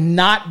 that would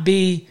not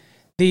be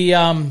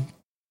the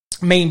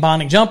main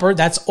bonding jumper.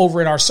 That's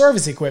over in our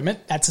service equipment.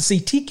 That's a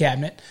CT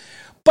cabinet.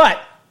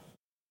 But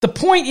the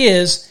point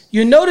is,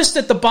 you notice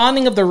that the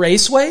bonding of the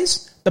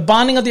raceways, the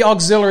bonding of the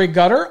auxiliary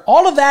gutter,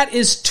 all of that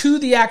is to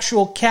the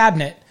actual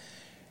cabinet.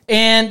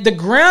 And the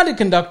grounded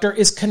conductor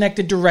is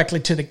connected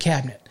directly to the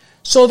cabinet.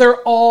 So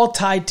they're all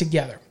tied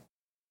together.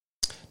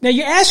 Now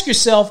you ask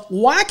yourself,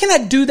 why can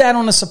I do that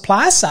on the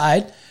supply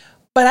side,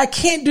 but I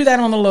can't do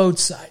that on the load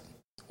side?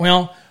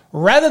 Well,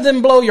 rather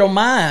than blow your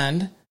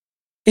mind,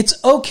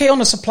 It's okay on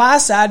the supply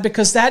side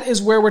because that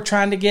is where we're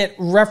trying to get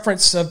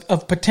reference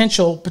of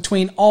potential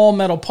between all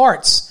metal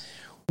parts.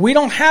 We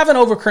don't have an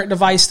overcurrent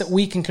device that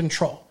we can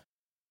control.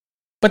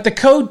 But the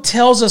code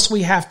tells us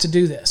we have to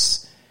do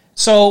this.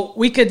 So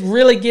we could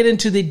really get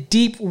into the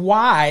deep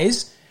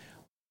whys,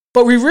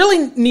 but we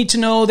really need to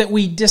know that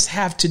we just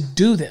have to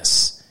do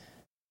this.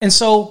 And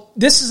so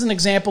this is an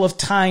example of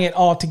tying it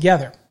all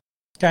together.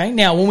 Okay.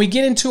 Now, when we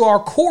get into our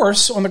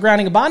course on the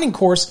grounding and bonding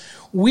course,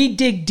 we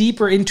dig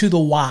deeper into the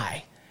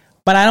why.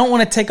 But I don't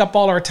want to take up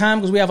all our time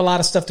because we have a lot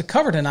of stuff to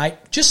cover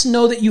tonight. Just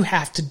know that you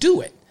have to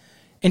do it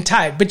and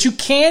tie it. But you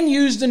can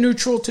use the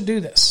neutral to do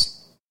this.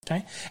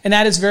 Okay. And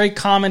that is very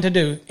common to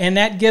do. And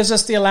that gives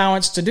us the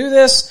allowance to do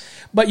this.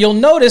 But you'll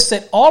notice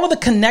that all of the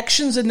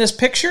connections in this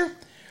picture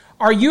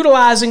are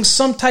utilizing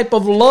some type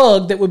of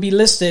lug that would be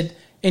listed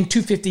in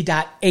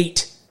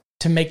 250.8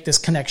 to make this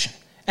connection.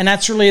 And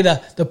that's really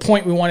the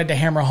point we wanted to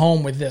hammer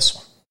home with this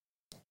one.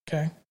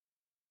 Okay.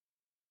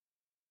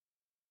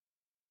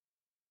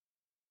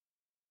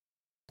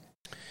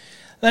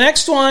 The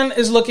next one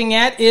is looking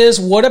at is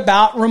what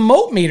about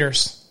remote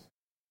meters?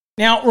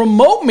 Now,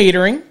 remote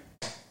metering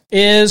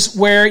is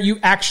where you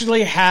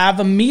actually have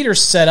a meter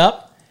set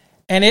up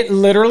and it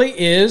literally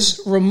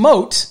is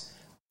remote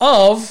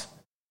of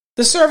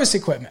the service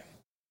equipment.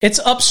 It's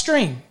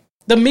upstream.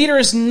 The meter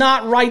is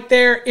not right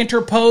there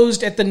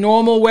interposed at the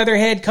normal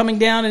weatherhead coming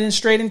down and then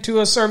straight into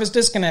a service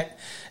disconnect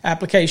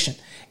application.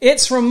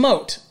 It's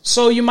remote.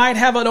 So you might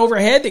have an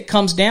overhead that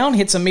comes down,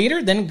 hits a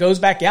meter, then goes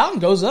back out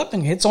and goes up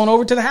and hits on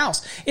over to the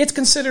house. It's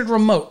considered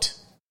remote.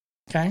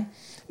 Okay.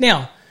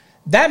 Now,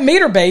 that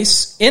meter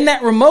base in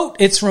that remote,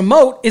 it's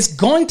remote, is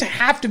going to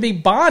have to be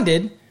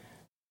bonded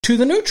to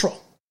the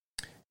neutral.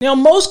 Now,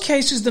 in most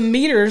cases, the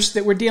meters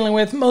that we're dealing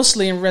with,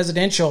 mostly in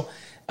residential,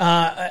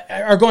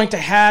 are going to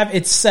have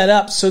it set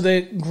up so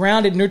the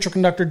grounded neutral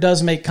conductor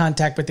does make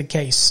contact with the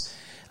case.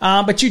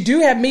 But you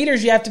do have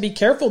meters you have to be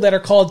careful that are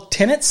called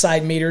tenant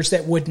side meters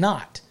that would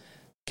not.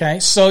 Okay,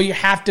 so you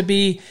have to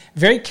be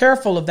very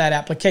careful of that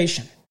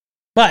application.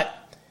 But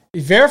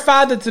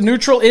verify that the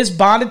neutral is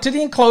bonded to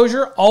the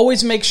enclosure.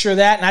 Always make sure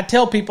that. And I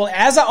tell people,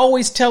 as I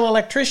always tell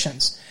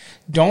electricians,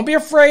 don't be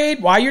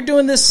afraid while you're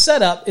doing this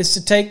setup is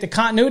to take the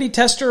continuity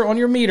tester on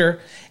your meter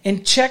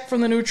and check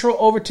from the neutral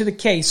over to the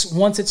case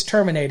once it's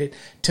terminated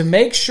to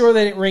make sure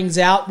that it rings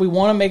out. We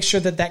want to make sure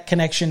that that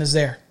connection is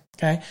there.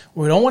 Okay,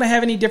 we don't want to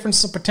have any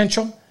difference of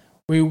potential.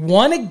 We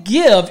want to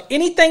give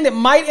anything that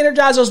might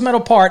energize those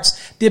metal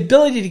parts the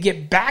ability to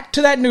get back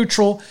to that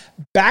neutral,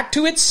 back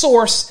to its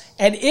source,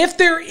 and if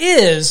there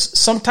is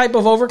some type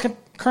of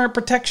overcurrent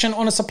protection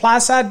on the supply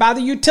side by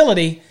the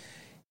utility,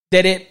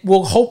 that it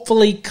will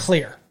hopefully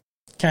clear.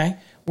 Okay,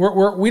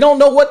 we don't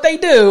know what they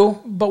do,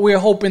 but we're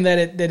hoping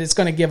that it's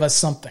going to give us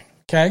something.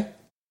 Okay,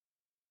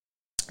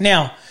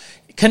 now.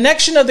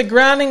 Connection of the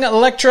grounding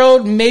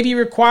electrode may be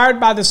required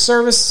by the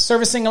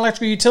servicing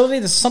electrical utility.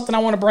 This is something I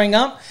want to bring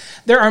up.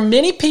 There are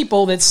many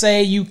people that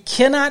say you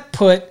cannot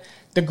put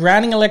the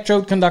grounding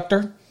electrode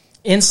conductor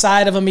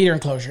inside of a meter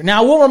enclosure.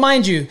 Now, I will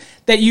remind you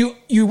that you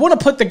want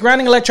to put the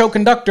grounding electrode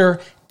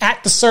conductor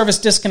at the service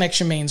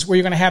disconnection means, where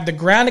you're going to have the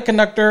grounded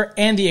conductor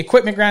and the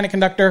equipment grounded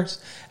conductors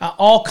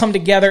all come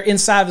together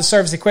inside the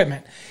service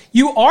equipment.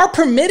 You are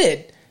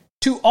permitted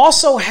to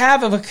also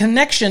have a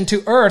connection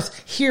to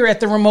earth here at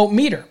the remote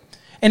meter.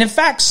 And in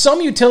fact,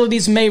 some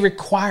utilities may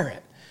require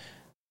it.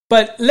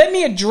 But let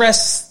me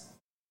address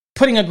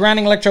putting a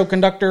grounding electrode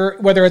conductor,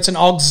 whether it's an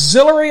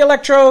auxiliary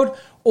electrode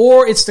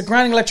or it's the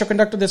grounding electrode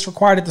conductor that's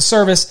required at the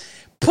service,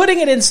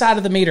 putting it inside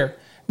of the meter.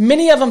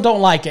 Many of them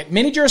don't like it.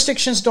 Many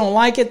jurisdictions don't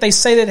like it. They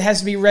say that it has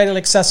to be readily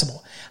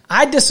accessible.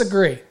 I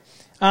disagree.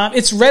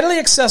 It's readily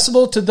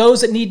accessible to those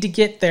that need to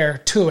get there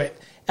to it.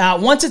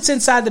 Once it's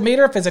inside the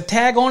meter, if there's a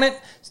tag on it,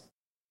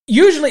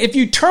 usually if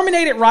you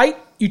terminate it right,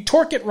 you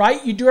torque it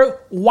right, you do it,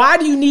 why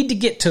do you need to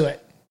get to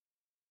it?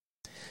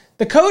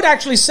 The code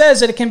actually says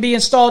that it can be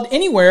installed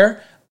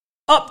anywhere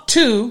up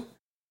to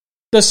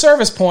the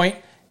service point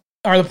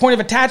or the point of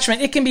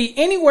attachment. It can be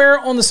anywhere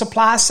on the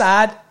supply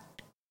side,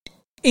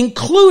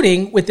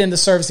 including within the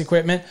service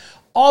equipment,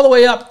 all the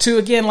way up to,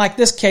 again, like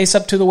this case,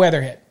 up to the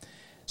weatherhead.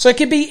 So it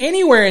could be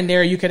anywhere in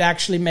there you could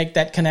actually make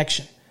that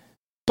connection.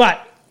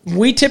 But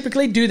we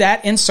typically do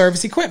that in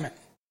service equipment.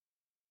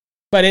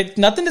 But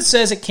nothing that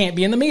says it can't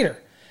be in the meter.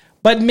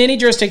 But many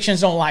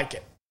jurisdictions don't like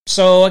it.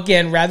 So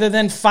again, rather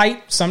than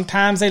fight,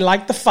 sometimes they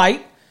like to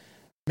fight.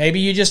 Maybe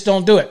you just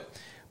don't do it.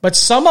 But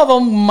some of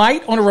them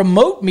might, on a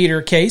remote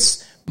meter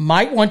case,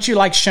 might want you,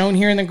 like shown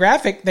here in the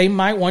graphic, they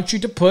might want you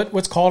to put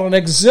what's called an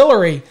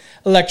auxiliary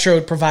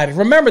electrode provided.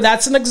 Remember,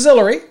 that's an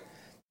auxiliary.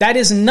 That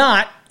is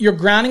not your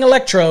grounding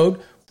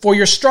electrode for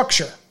your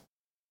structure.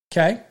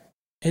 Okay?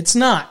 It's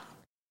not.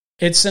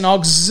 It's an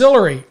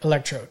auxiliary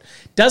electrode.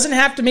 Doesn't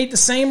have to meet the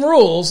same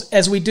rules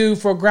as we do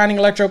for a grounding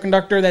electrode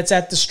conductor that's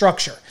at the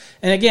structure.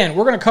 And again,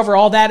 we're going to cover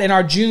all that in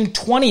our June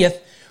 20th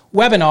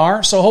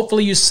webinar. So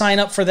hopefully you sign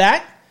up for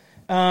that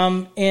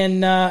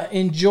and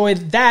enjoy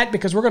that,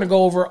 because we're going to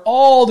go over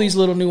all these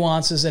little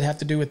nuances that have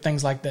to do with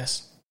things like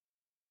this.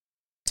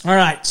 All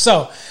right,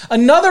 so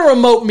another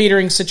remote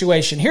metering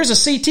situation. Here's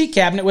a CT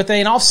cabinet with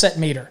an offset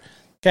meter.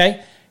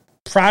 Okay,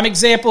 prime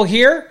example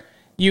here.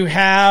 You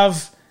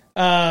have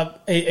a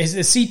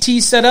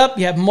CT set up.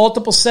 You have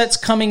multiple sets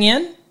coming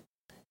in,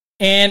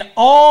 and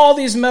all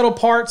these metal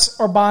parts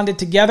are bonded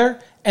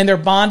together, and they're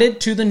bonded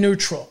to the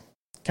neutral.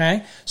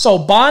 Okay, so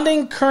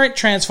bonding current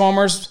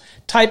transformers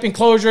type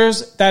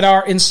enclosures that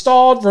are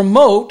installed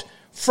remote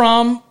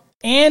from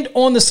and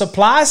on the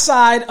supply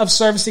side of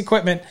service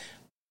equipment,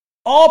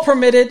 all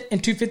permitted in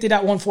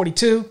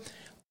 250.142,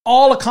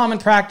 all a common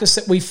practice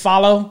that we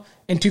follow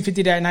in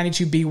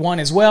 250.92b1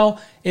 as well.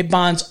 It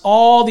bonds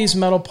all these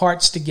metal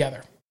parts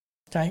together.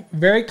 Okay,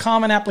 very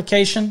common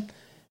application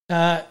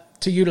to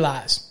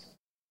utilize.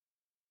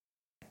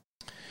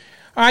 All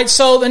right,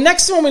 so the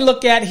next one we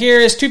look at here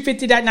is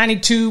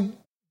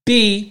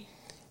 250.92b,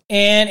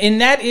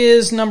 and that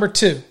is number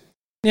 2.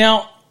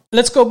 Now,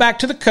 let's go back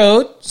to the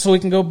code so we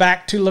can go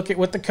back to look at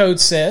what the code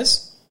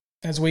says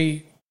as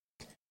we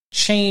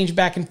change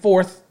back and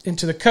forth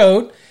into the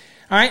code.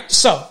 All right,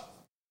 so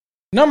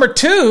number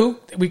 2,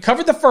 we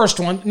covered the first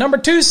one. Number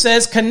 2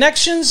 says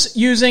connections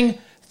using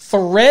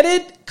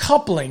threaded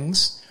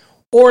couplings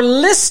or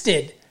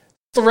listed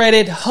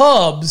threaded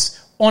hubs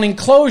on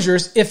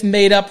enclosures if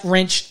made up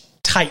wrench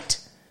tight.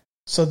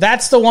 So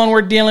that's the one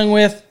we're dealing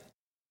with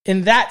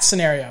in that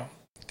scenario.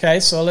 Okay,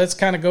 so let's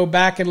kind of go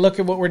back and look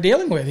at what we're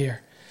dealing with here.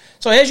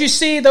 So as you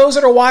see, those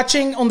that are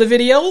watching on the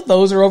video,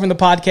 those are over in the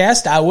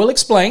podcast, I will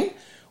explain.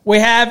 We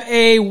have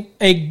a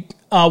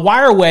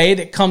wireway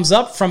that comes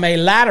up from a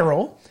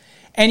lateral,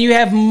 and you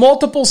have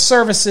multiple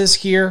services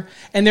here,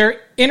 and they're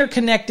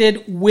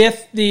interconnected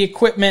with the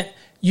equipment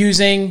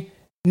using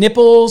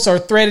nipples or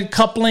threaded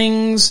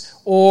couplings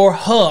or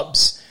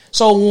hubs.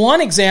 So one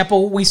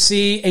example, we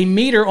see a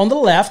meter on the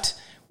left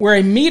where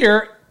a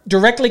meter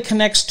directly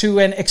connects to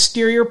an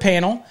exterior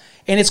panel,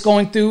 and it's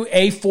going through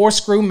a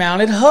 4-screw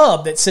mounted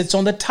hub that sits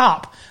on the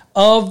top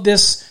of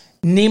this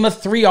NEMA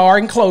 3R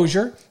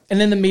enclosure, and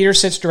then the meter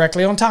sits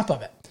directly on top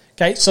of it.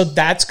 Okay, so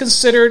that's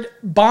considered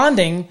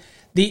bonding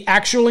the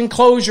actual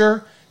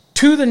enclosure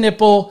to the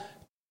nipple,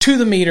 to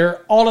the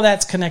meter. All of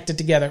that's connected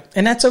together,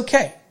 and that's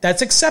okay.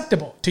 That's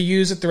acceptable to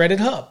use a threaded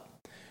hub.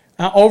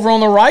 Now, over on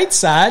the right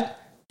side,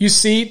 you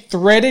see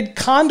threaded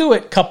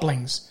conduit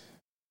couplings.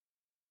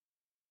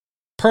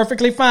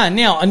 Perfectly fine.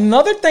 Now,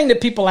 another thing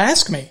that people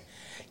ask me,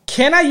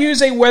 can I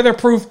use a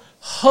weatherproof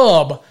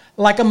hub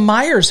like a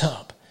Myers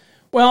hub?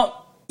 Well,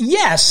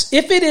 yes,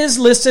 if it is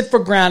listed for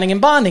grounding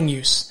and bonding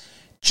use.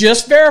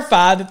 Just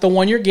verify that the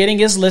one you're getting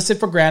is listed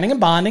for grounding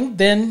and bonding,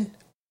 then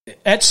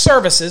at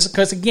services,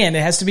 because again,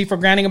 it has to be for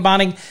grounding and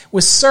bonding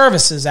with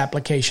services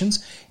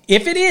applications.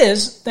 If it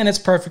is, then it's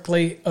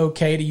perfectly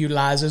okay to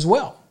utilize as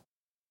well.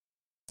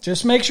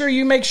 Just make sure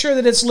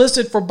that it's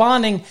listed for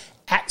bonding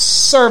at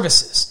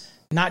services,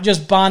 not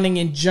just bonding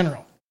in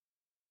general.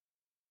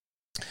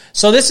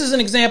 So this is an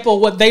example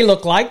of what they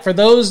look like. For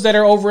those that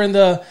are over in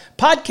the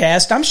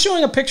podcast, I'm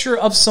showing a picture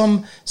of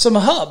some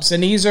hubs,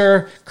 and these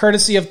are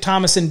courtesy of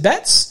Thomas &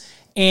 Betts,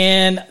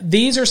 and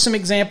these are some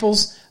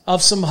examples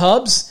of some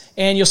hubs,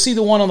 and you'll see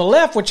the one on the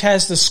left, which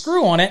has the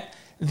screw on it.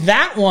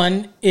 That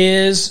one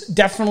is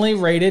definitely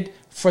rated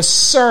for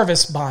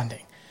service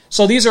bonding.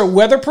 So these are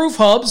weatherproof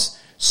hubs,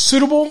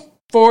 suitable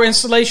for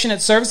installation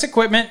at service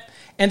equipment,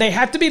 and they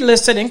have to be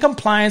listed in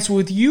compliance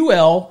with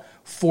UL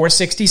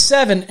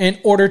 467 in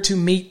order to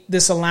meet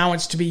this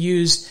allowance to be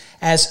used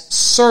as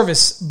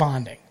service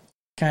bonding.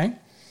 Okay?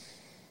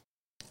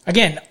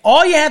 Again,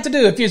 all you have to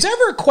do, if there's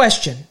ever a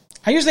question,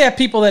 I usually have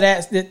people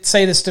that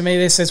say this to me.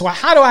 They say, well,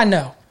 how do I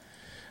know?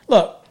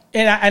 Look,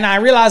 and I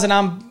realize that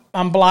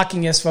I'm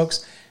blocking this,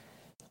 folks.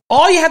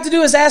 All you have to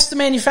do is ask the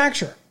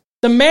manufacturer.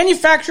 The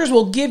manufacturers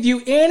will give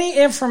you any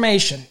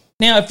information.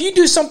 Now, if you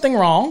do something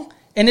wrong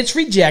and it's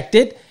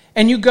rejected,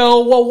 and you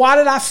go, well, why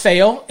did I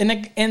fail? And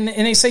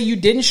they say, you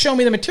didn't show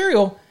me the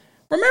material.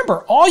 Remember,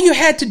 all you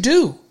had to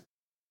do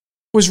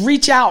was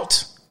reach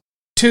out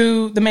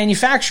to the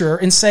manufacturer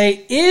and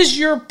say, is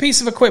your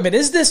piece of equipment,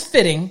 is this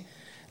fitting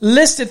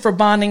listed for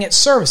bonding at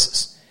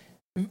services?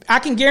 I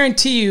can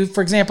guarantee you,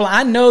 for example,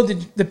 I know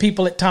the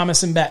people at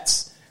Thomas &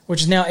 Betts,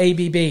 which is now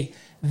ABB.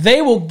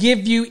 They will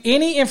give you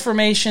any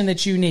information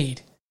that you need.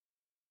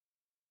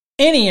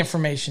 Any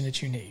information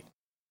that you need.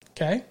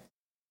 Okay?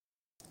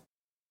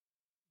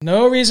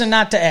 No reason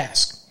not to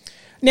ask.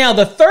 Now,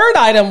 the third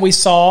item we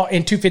saw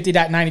in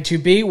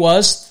 250.92b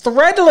was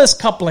threadless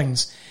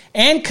couplings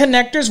and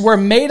connectors were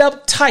made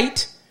up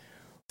tight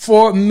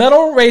for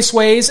metal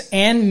raceways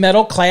and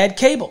metal-clad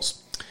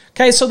cables.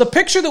 Okay, so the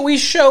picture that we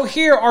show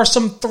here are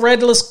some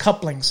threadless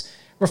couplings,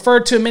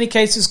 referred to in many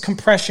cases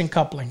compression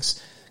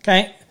couplings.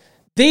 Okay,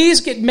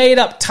 these get made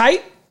up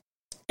tight,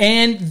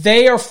 and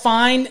they are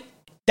fine.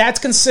 That's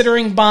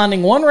considering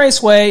bonding one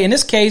raceway, in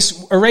this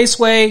case, a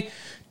raceway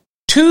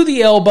to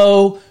the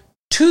elbow,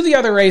 to the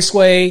other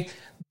raceway.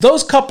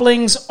 Those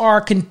couplings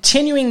are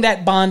continuing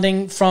that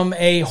bonding from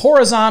a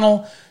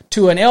horizontal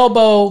to an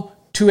elbow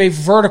to a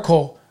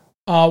vertical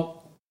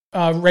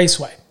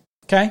raceway.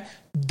 Okay?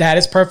 That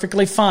is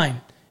perfectly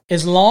fine.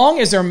 As long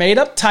as they're made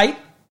up tight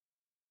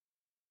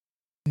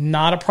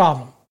Not a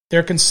problem.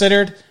 They're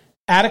considered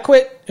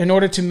adequate in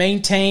order to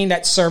maintain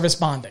that service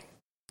bonding.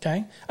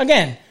 Okay.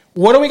 Again,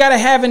 what do we got to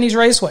have in these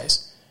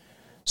raceways?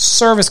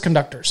 Service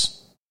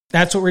conductors.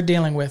 That's what we're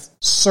dealing with.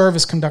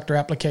 Service conductor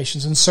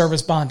applications and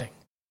service bonding.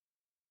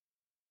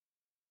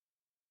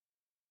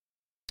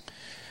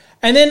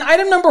 And then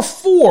item number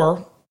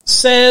 4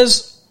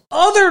 says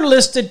other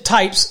listed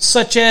types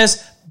such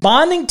as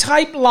bonding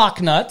type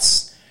lock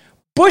nuts,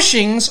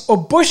 bushings,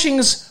 or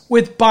bushings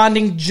with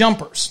bonding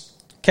jumpers.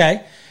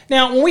 Okay.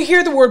 Now, when we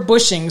hear the word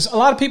bushings, a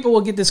lot of people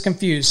will get this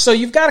confused. So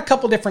you've got a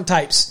couple different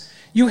types.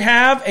 You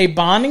have a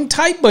bonding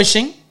type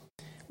bushing,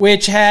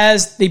 which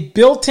has the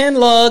built-in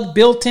lug,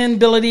 built-in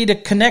ability to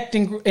connect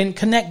and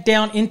connect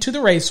down into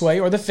the raceway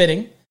or the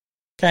fitting.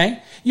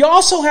 Okay. You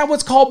also have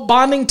what's called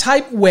bonding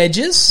type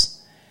wedges.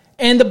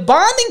 And the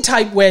bonding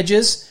type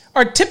wedges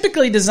are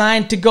typically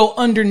designed to go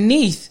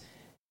underneath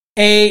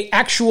a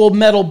actual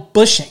metal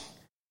bushing,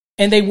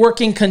 and they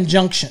work in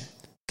conjunction.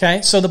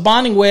 Okay, so the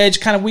bonding wedge,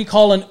 kind of we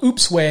call an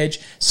oops wedge,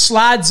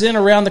 slides in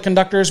around the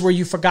conductors where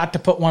you forgot to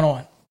put one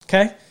on.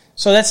 Okay,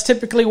 so that's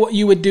typically what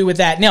you would do with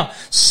that. Now,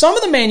 some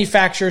of the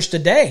manufacturers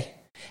today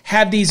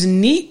have these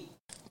neat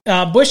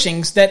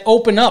bushings that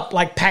open up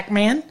like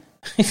Pac-Man,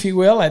 if you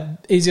will. The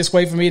easiest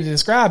way for me to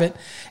describe it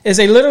is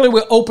they literally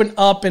will open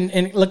up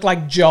and look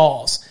like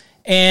jaws.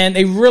 And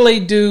they really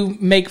do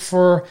make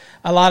for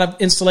a lot of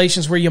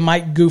installations where you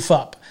might goof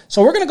up.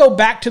 So we're going to go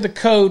back to the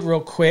code real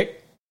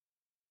quick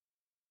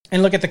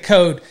and look at the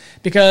code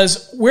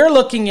because we're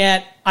looking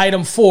at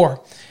item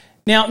 4.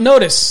 Now,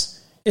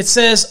 notice it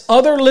says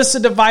other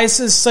listed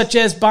devices such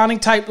as bonding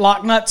type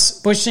lock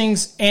nuts,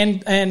 bushings,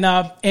 and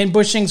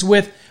bushings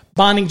with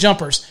bonding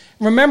jumpers.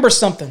 Remember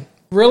something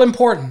real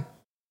important,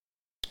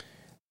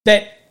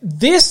 that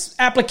this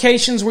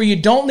applications where you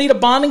don't need a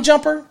bonding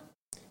jumper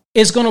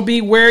is going to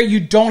be where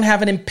you don't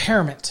have an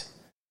impairment.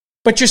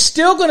 But you're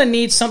still going to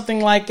need something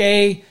like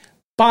a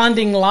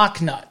bonding lock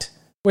nut,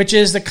 which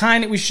is the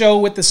kind that we show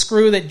with the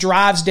screw that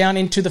drives down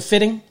into the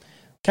fitting.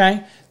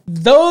 Okay?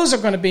 Those are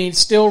going to be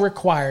still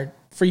required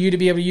for you to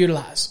be able to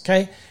utilize.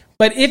 Okay?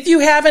 But if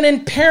you have an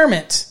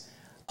impairment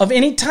of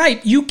any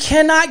type, you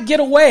cannot get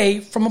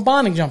away from a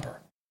bonding jumper.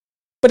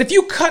 But if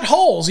you cut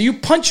holes, you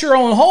punch your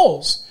own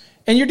holes,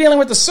 and you're dealing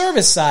with the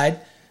service side,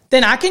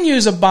 then I can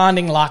use a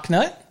bonding lock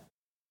nut.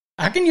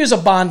 I can use a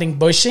bonding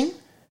bushing.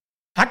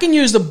 I can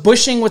use the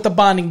bushing with a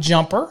bonding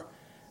jumper.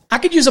 I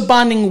could use a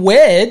bonding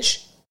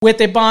wedge with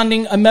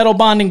a metal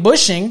bonding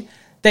bushing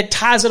that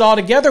ties it all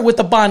together with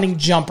a bonding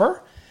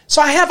jumper.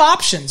 So I have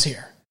options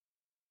here.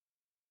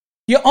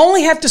 You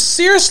only have to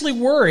seriously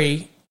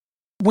worry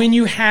when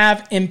you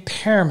have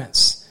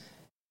impairments.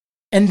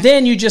 And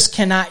then you just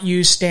cannot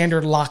use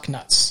standard lock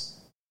nuts.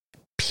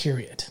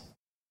 Period.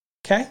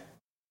 Okay?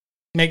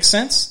 Makes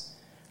sense?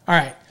 All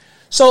right.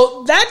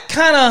 So that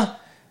kind of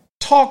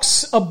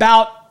talks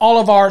about all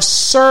of our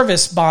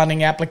service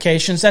bonding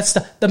applications. That's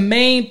the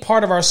main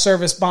part of our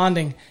service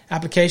bonding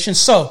application.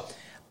 So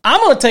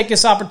I'm going to take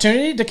this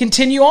opportunity to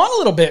continue on a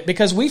little bit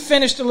because we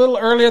finished a little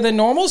earlier than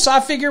normal. So I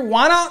figure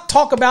why not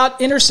talk about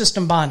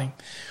intersystem bonding?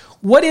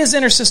 What is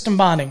intersystem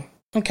bonding?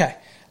 Okay,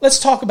 let's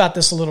talk about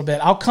this a little bit.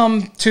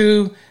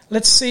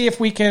 Let's see if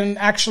we can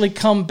actually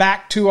come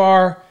back to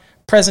our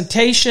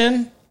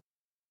presentation,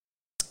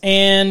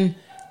 and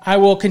I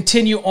will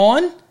continue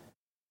on.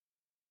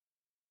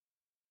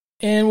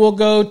 And we'll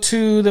go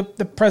to the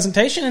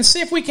presentation and see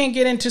if we can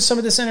get into some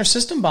of this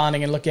intersystem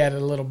bonding and look at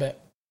it a little bit.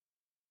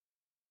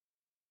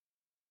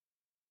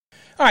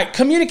 All right,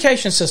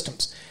 communication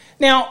systems.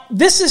 Now,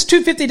 this is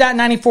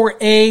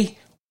 250.94a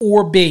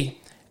or B.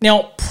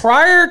 Now,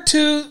 prior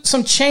to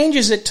some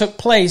changes that took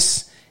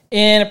place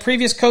in a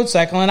previous code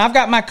cycle, and I've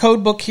got my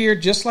code book here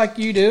just like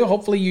you do,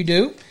 hopefully you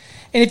do.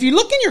 And if you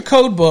look in your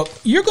code book,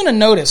 you're going to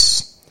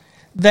notice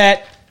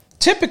that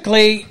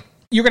typically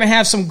you're going to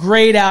have some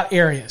grayed out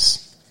areas.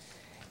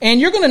 And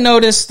you're going to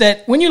notice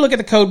that when you look at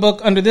the code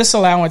book under this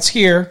allowance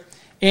here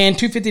in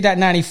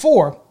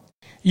 250.94,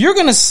 you're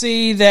going to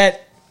see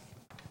that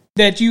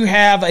you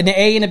have an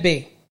A and a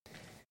B.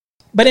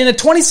 But in the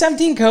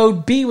 2017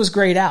 code, B was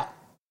grayed out.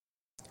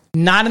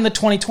 Not in the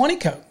 2020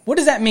 code. What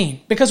does that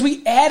mean? Because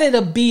we added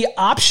a B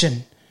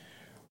option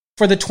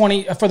for the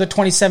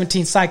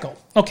 2017 cycle.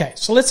 Okay,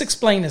 so let's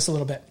explain this a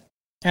little bit.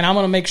 And I'm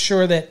going to make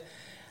sure that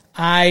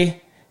I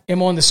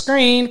am on the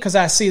screen because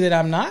I see that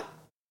I'm not.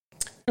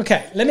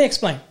 Okay, let me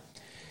explain.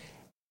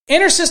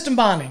 Intersystem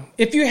bonding.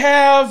 If you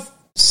have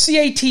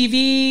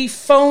CATV,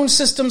 phone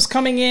systems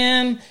coming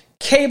in,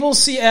 cable,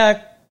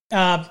 satellite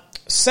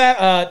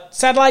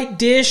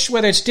dish,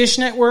 whether it's Dish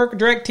Network,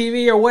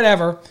 DirecTV, or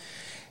whatever,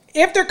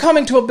 if they're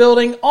coming to a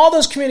building, all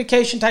those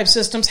communication type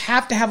systems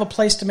have to have a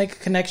place to make a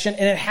connection,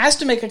 and it has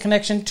to make a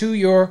connection to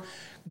your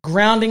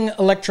grounding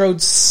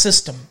electrode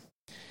system.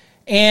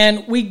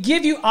 And we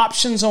give you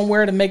options on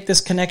where to make this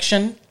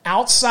connection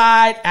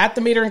outside at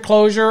the meter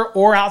enclosure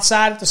or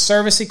outside at the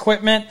service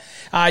equipment.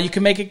 You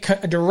can make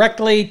it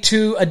directly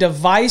to a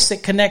device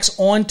that connects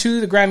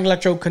onto the grounding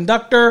electrode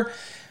conductor.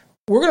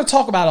 We're going to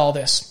talk about all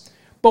this.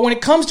 But when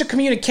it comes to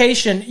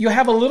communication, you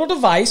have a little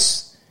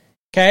device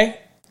Okay.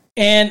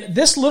 And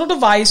this little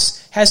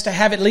device has to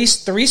have at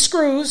least three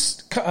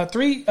screws,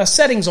 three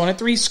settings on it,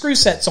 three screw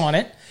sets on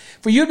it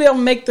for you to be able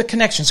to make the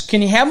connections.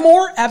 Can you have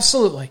more?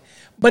 Absolutely.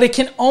 But it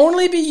can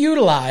only be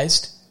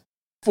utilized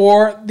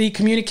for the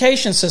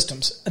communication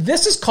systems.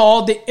 This is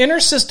called the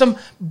Inter-System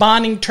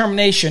Bonding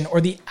Termination, or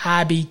the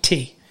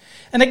IBT.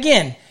 And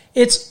again,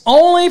 it's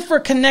only for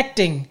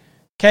connecting,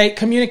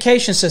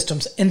 communication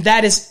systems, and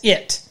that is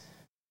it.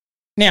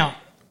 Now,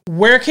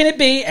 where can it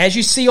be? As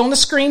you see on the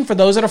screen, for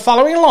those that are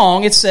following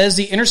along, it says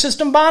the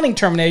Inter-System Bonding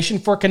Termination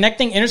for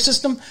connecting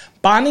inter-system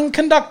bonding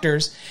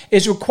conductors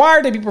is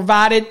required to be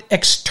provided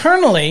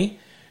externally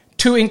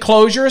to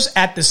enclosures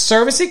at the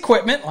service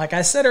equipment, like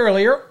I said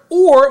earlier,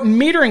 or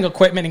metering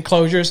equipment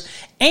enclosures,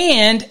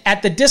 and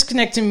at the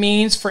disconnecting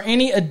means for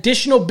any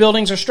additional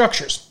buildings or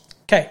structures.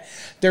 Okay,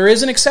 there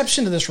is an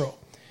exception to this rule.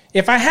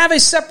 If I have a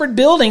separate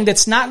building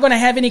that's not going to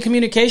have any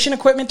communication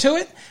equipment to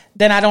it,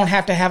 then I don't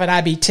have to have an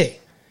IBT.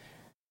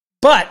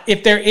 But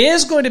if there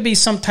is going to be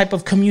some type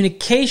of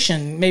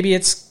communication, maybe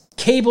it's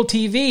cable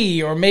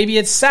TV or maybe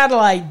it's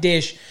satellite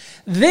dish,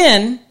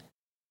 then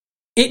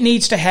it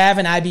needs to have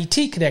an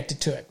IBT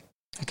connected to it.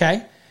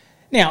 Okay?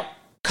 Now, a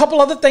couple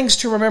other things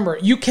to remember.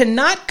 You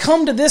cannot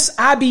come to this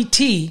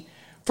IBT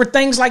for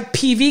things like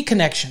PV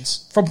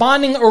connections, for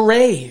bonding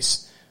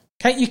arrays.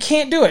 Okay? You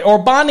can't do it. Or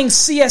bonding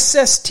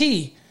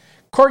CSST,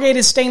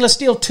 corrugated stainless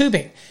steel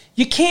tubing.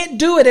 You can't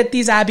do it at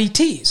these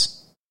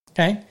IBTs.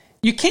 Okay?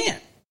 You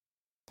can't.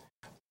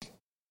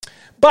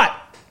 But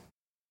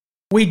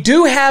we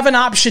do have an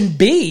option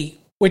B,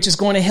 which is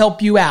going to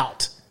help you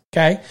out.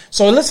 Okay?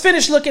 So let's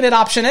finish looking at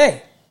option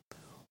A.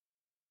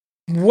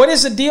 What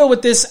is the deal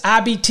with this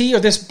IBT or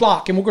this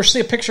block? And we're going to see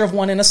a picture of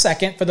one in a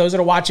second for those that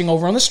are watching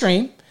over on the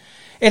stream.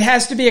 It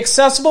has to be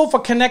accessible for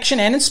connection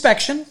and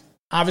inspection.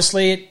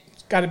 Obviously,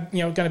 it's got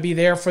to be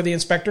there for the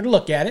inspector to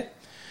look at it.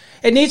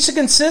 It needs to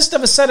consist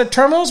of a set of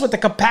terminals with the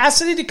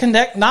capacity to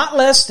connect not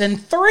less than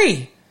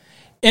 3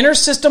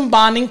 inter-system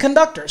bonding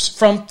conductors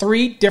from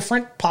 3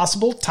 different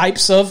possible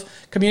types of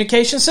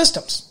communication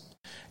systems.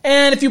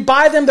 And if you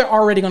buy them, they're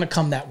already going to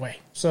come that way.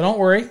 So don't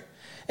worry.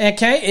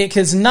 Okay, it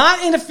does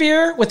not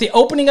interfere with the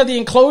opening of the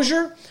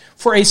enclosure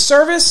for a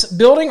service,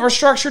 building, or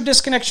structure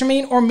disconnection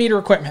mean or meter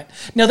equipment.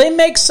 Now, they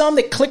make some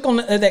that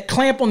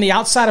clamp on the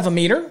outside of a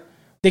meter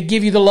that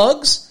give you the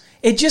lugs.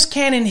 It just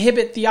can't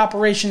inhibit the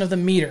operation of the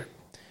meter.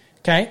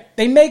 Okay,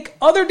 they make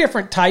other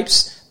different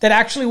types that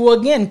actually will,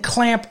 again,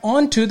 clamp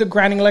onto the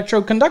grounding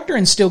electrode conductor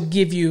and still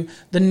give you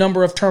the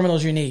number of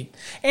terminals you need.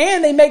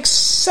 And they make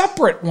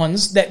separate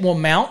ones that will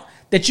mount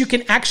that you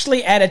can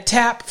actually add a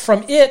tap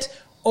from it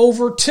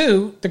over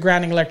to the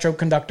grounding electrode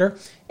conductor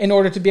in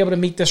order to be able to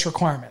meet this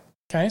requirement.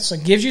 Okay, so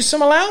it gives you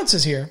some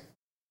allowances here.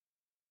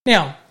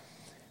 Now,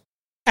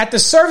 at the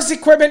service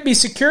equipment, be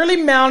securely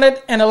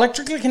mounted and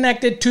electrically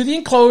connected to the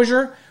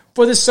enclosure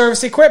for the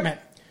service equipment,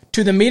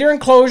 to the meter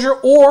enclosure,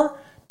 or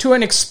to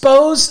an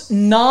exposed,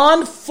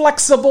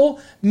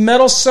 non-flexible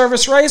metal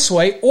service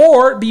raceway,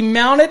 or be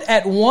mounted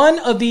at one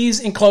of these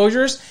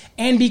enclosures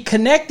and be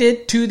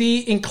connected to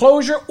the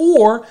enclosure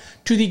or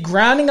to the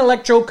grounding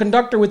electrode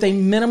conductor with a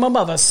minimum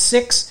of a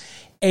 6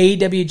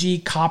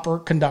 AWG copper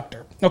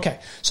conductor. Okay,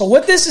 so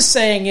what this is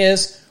saying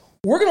is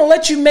we're going to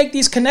let you make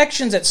these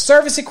connections at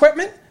service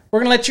equipment. We're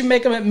going to let you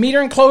make them at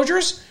meter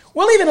enclosures.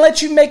 We'll even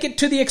let you make it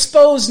to the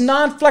exposed,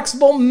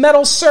 non-flexible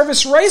metal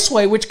service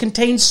raceway, which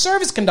contains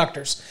service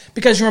conductors.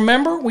 Because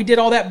remember, we did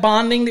all that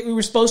bonding that we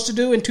were supposed to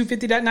do in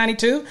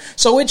 250.92.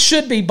 So it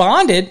should be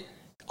bonded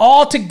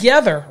all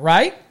together,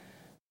 right?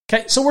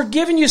 Okay, so we're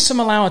giving you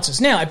some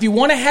allowances. Now, if you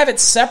want to have it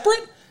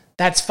separate,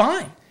 that's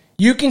fine.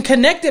 You can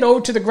connect it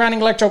over to the grounding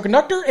electrode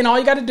conductor, and all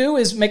you got to do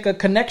is make a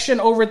connection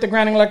over at the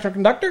grounding electrode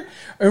conductor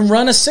and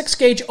run a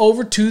 6-gauge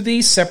over to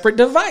the separate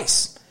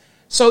device.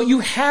 So you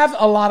have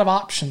a lot of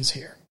options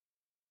here.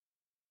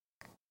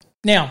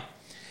 Now,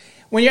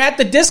 when you're at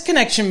the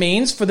disconnection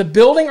means for the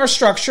building or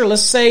structure,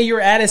 let's say you're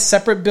at a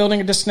separate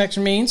building or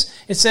disconnection means,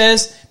 it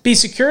says, be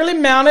securely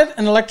mounted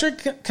and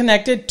electrically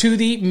connected to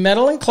the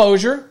metal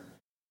enclosure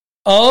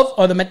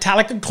or the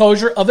metallic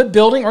enclosure of a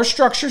building or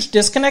structure's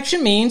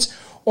disconnection means,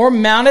 or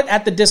mounted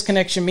at the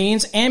disconnection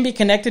means and be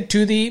connected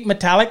to the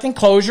metallic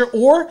enclosure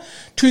or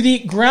to the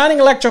grounding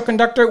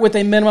electroconductor with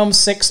a minimum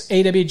 6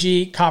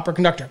 AWG copper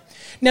conductor.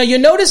 Now, you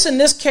notice in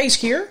this case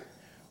here,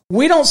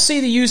 we don't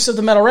see the use of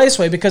the metal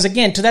raceway because,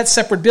 again, to that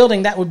separate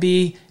building, that would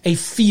be a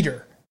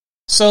feeder.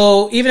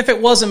 So even if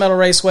it was a metal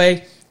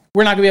raceway,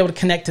 we're not going to be able to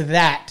connect to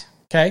that,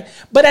 okay?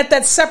 But at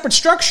that separate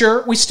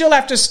structure, we still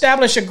have to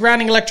establish a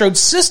grounding electrode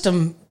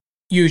system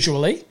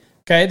usually,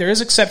 okay? There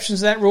is exceptions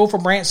to that rule for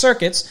branch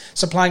circuits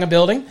supplying a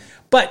building.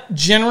 But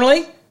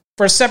generally,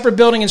 for a separate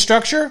building and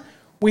structure,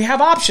 we have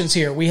options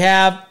here. We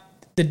have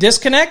the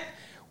disconnect.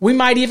 We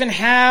might even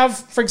have,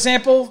 for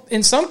example,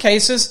 in some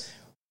cases,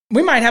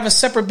 we might have a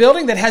separate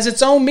building that has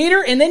its own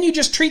meter, and then you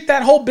just treat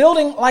that whole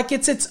building like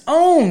it's its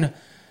own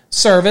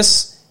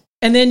service,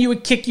 and then you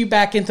would kick you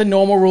back into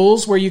normal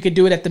rules where you could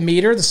do it at the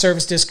meter, the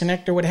service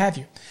disconnect, or what have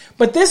you.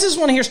 But this is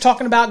one here's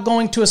talking about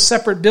going to a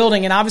separate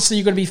building, and obviously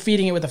you're going to be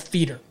feeding it with a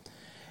feeder.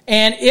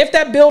 And if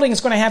that building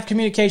is going to have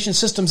communication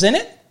systems in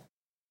it,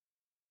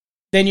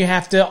 then you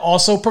have to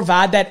also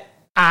provide that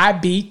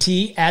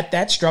IBT at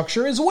that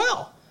structure as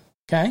well.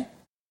 Okay.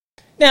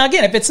 Now,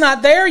 again, if it's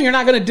not there, you're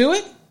not going to do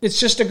it. It's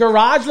just a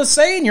garage, let's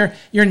say, and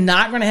you're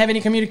not going to have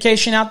any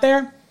communication out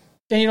there,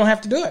 then you don't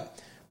have to do it.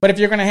 But if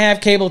you're going to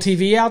have cable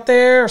TV out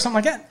there or something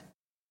like that,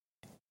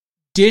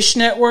 dish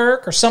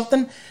network or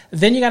something,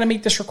 then you got to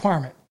meet this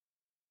requirement.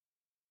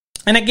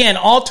 And again,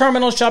 all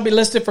terminals shall be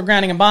listed for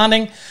grounding and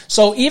bonding.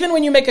 So even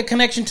when you make a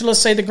connection to, let's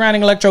say, the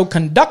grounding electrode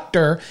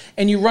conductor,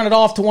 and you run it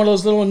off to one of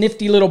those little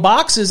nifty little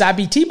boxes,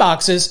 IBT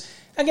boxes,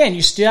 again,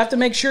 you still have to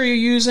make sure you're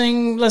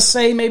using, let's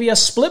say, maybe a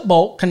split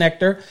bolt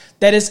connector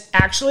that is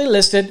actually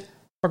listed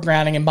for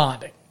grounding and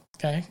bonding.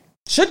 Okay,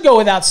 should go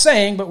without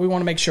saying, but we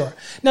want to make sure.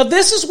 Now,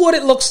 this is what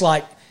it looks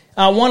like.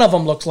 One of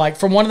them looks like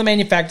from one of the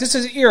manufacturers.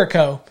 This is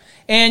Irico.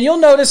 And you'll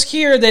notice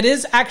here that it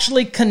is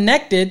actually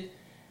connected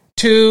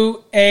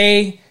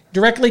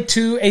directly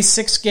to a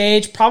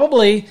 6-gauge,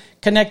 probably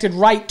connected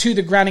right to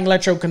the grounding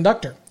electrode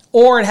conductor,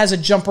 or it has a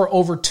jumper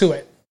over to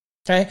it.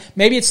 Okay,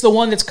 maybe it's the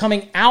one that's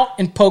coming out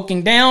and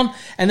poking down,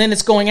 and then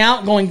it's going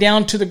out, going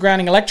down to the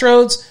grounding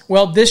electrodes.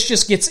 Well, this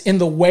just gets in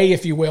the way,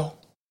 if you will.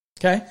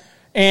 Okay,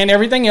 and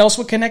everything else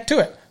would connect to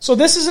it. So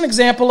this is an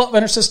example of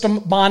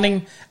intersystem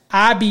bonding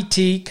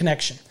IBT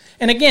connection.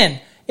 And again,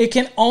 it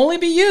can only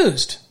be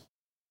used,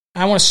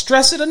 I want to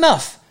stress it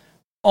enough,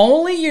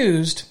 only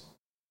used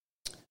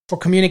for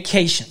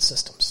communication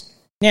systems.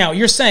 Now,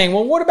 you're saying,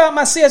 well, what about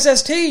my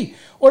CSST?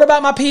 What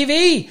about my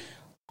PV?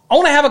 I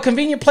want to have a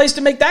convenient place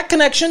to make that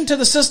connection to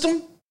the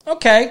system.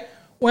 Okay,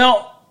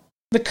 well,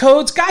 the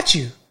code's got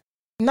you.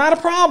 Not a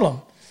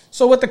problem.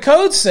 So what the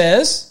code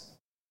says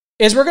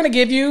is we're going to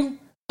give you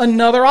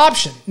another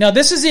option. Now,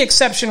 this is the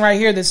exception right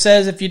here that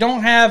says if you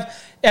don't have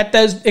at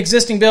those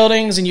existing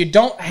buildings and you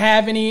don't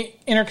have any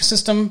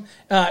intersystem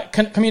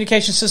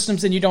communication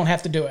systems, then you don't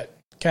have to do it.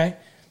 Okay?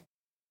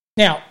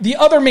 Now, the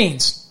other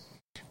means.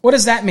 What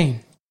does that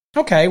mean?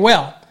 Okay,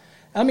 well,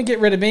 let me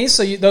get rid of me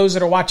so those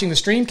that are watching the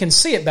stream can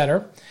see it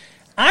better.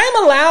 I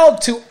am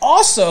allowed to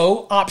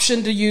also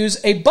option to use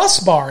a bus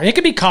bar. And it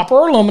could be copper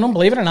or aluminum,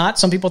 believe it or not.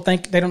 Some people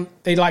think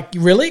they like,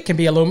 really? It can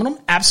be aluminum?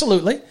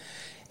 Absolutely.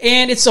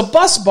 And it's a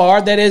bus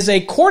bar that is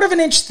 1/4 of an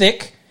inch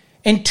thick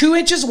and 2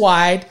 inches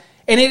wide,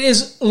 and it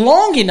is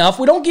long enough.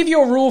 We don't give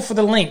you a rule for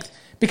the length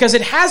because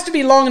it has to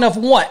be long enough,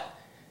 what?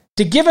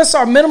 To give us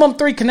our minimum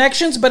 3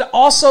 connections, but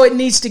also it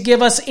needs to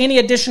give us any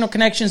additional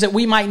connections that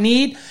we might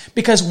need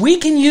because we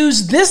can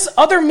use this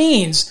other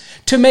means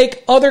to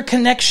make other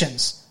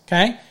connections,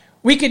 okay?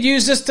 We could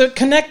use this to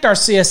connect our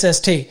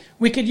CSST.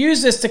 We could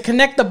use this to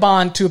connect the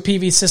bond to a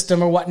PV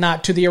system or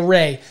whatnot to the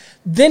array.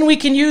 Then we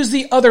can use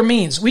the other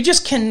means. We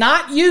just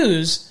cannot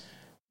use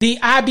the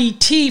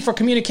IBT for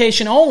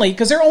communication only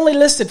because they're only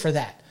listed for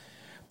that.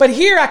 But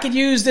here I could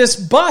use this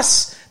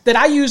bus that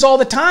I use all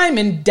the time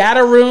in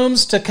data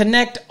rooms to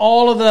connect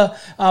all of the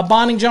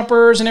bonding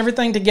jumpers and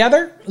everything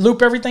together,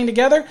 loop everything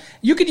together.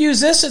 You could use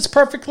this. It's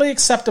perfectly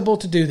acceptable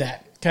to do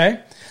that, okay?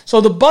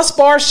 So the bus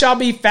bar shall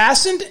be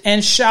fastened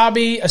and shall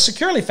be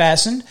securely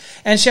fastened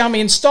and shall be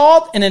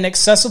installed in an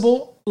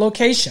accessible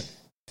location.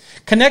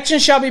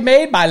 Connections shall be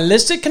made by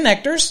listed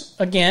connectors.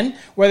 Again,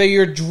 whether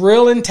you're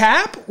drill and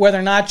tap, whether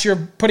or not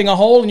you're putting a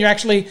hole and you're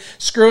actually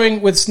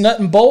screwing with nut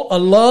and bolt a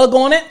lug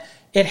on it,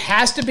 it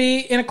has to be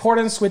in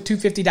accordance with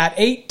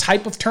 250.8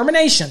 type of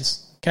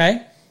terminations.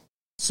 Okay?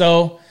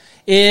 So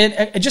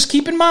just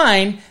keep in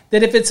mind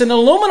that if it's an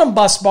aluminum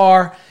bus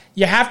bar,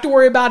 you have to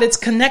worry about its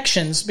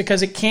connections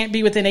because it can't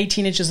be within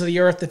 18 inches of the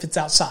earth if it's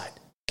outside,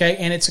 okay,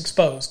 and it's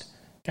exposed,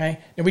 okay?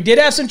 And we did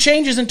have some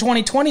changes in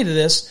 2020 to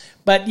this,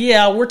 but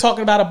yeah, we're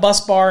talking about a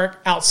bus bar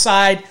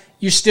outside.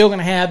 You're still going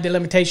to have the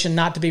limitation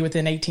not to be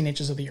within 18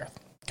 inches of the earth,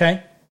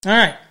 okay? All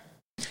right.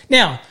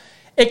 Now,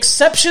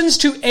 exceptions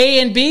to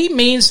A and B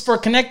means for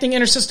connecting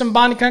intersystem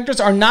bonding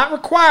connectors are not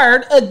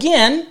required,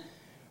 again,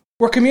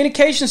 where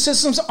communication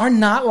systems are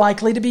not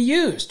likely to be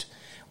used.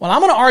 Well,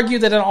 I'm going to argue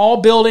that in all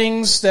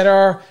buildings that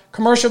are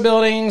commercial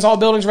buildings, all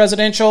buildings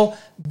residential,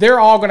 they're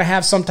all going to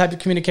have some type of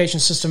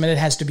communication system, and it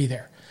has to be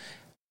there.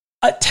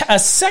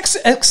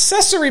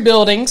 Accessory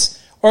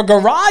buildings or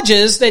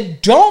garages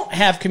that don't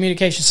have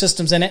communication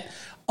systems in it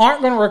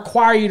aren't going to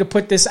require you to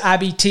put this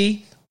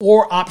IBT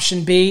or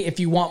option B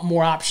if you want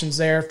more options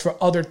there for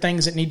other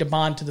things that need to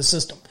bond to the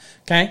system.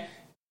 Okay,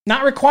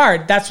 not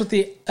required. That's what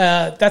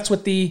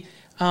the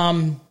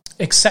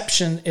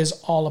exception is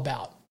all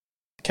about.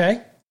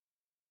 Okay.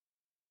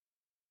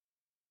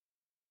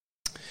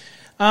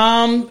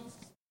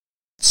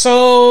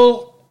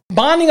 So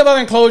bonding of other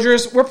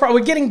enclosures, we're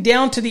probably getting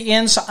down to the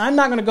end, so I'm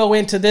not going to go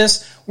into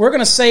this. We're going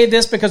to say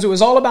this because it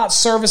was all about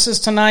services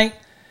tonight.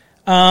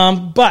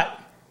 But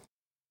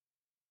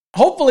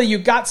hopefully you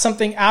got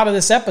something out of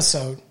this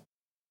episode,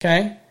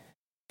 okay?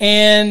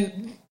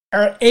 And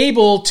are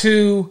able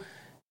to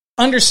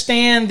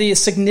understand the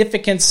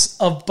significance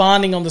of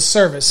bonding on the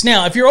service.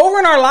 Now, if you're over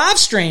in our live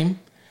stream,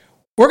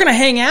 we're going to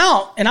hang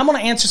out, and I'm going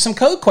to answer some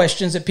code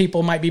questions that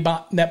people might be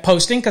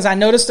posting, because I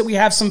noticed that we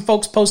have some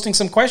folks posting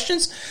some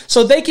questions,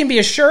 so they can be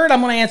assured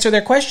I'm going to answer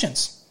their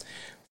questions.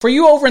 For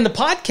you over in the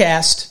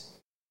podcast,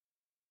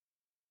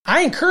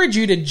 I encourage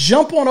you to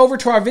jump on over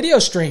to our video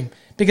stream,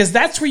 because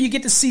that's where you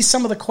get to see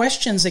some of the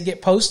questions that get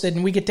posted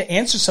and we get to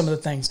answer some of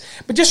the things.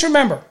 But just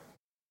remember,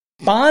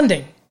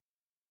 bonding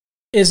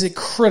is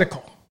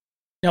critical.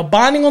 Now,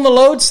 bonding on the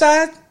load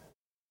side,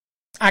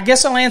 I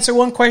guess I'll answer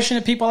one question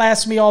that people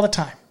ask me all the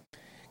time.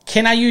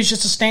 Can I use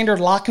just a standard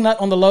lock nut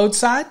on the load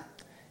side?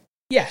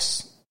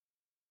 Yes.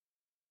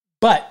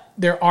 But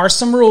there are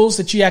some rules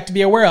that you have to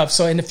be aware of.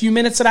 So in the few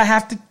minutes that I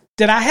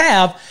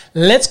have,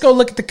 let's go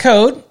look at the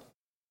code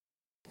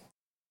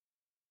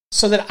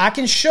so that I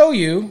can show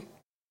you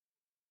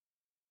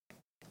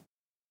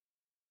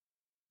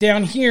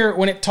down here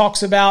when it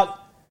talks about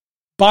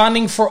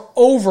bonding for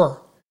over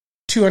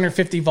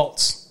 250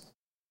 volts.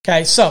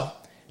 Okay, so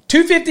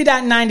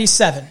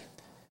 250.97,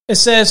 it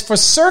says for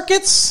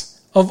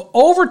circuits of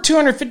over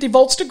 250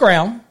 volts to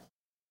ground,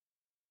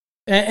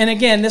 and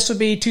again, this would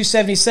be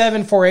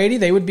 277, 480,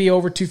 they would be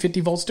over 250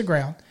 volts to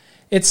ground.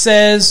 It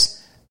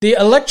says the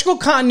electrical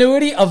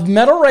continuity of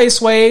metal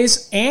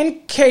raceways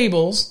and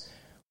cables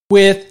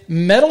with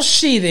metal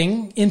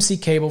sheathing, MC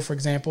cable, for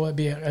example, would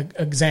be an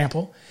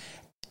example,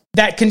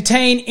 that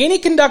contain any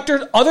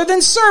conductor other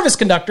than service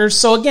conductors.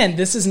 So again,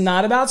 this is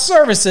not about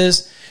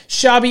services,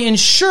 shall be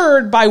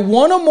insured by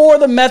one or more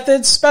of the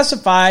methods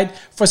specified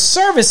for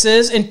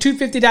services in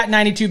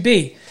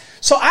 250.92b.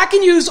 So I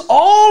can use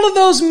all of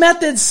those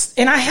methods,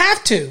 and I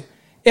have to,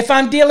 if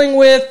I'm dealing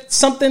with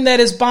something that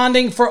is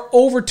bonding for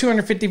over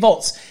 250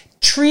 volts.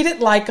 Treat it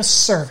like a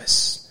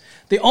service.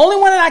 The only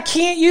one that I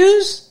can't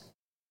use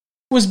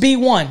was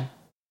B1.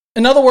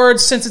 In other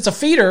words, since it's a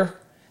feeder,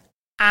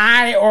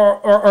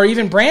 or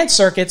even branch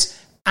circuits,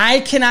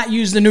 I cannot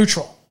use the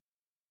neutral.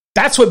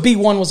 That's what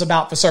B1 was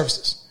about for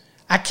services.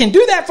 I can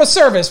do that for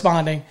service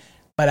bonding,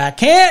 but I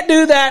can't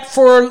do that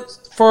for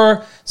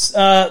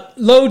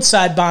load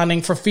side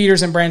bonding for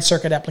feeders and branch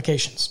circuit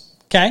applications.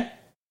 Okay?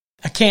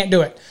 I can't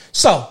do it.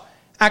 So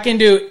I can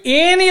do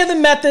any of the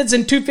methods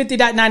in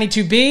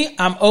 250.92b.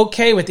 I'm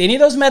okay with any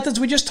of those methods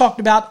we just talked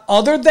about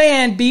other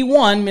than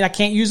B1. I mean, I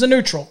can't use the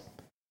neutral.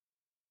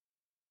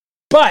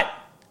 But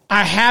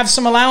I have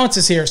some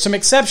allowances here, some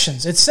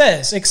exceptions. It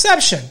says,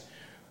 exception,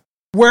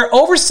 where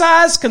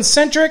oversized,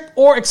 concentric,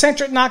 or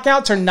eccentric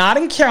knockouts are not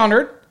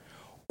encountered,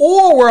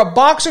 or where a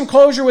box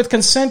enclosure with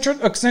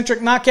concentric or eccentric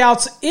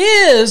knockouts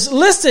is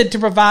listed to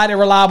provide a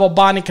reliable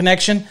bonding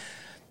connection,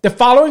 the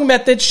following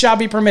methods shall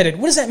be permitted.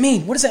 What does that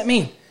mean? What does that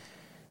mean?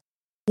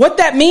 What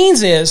that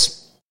means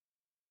is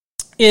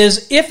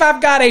if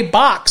I've got a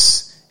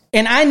box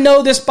and I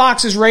know this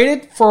box is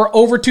rated for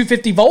over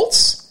 250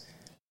 volts,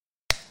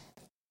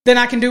 then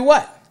I can do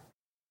what?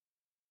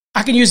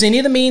 I can use any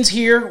of the means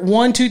here,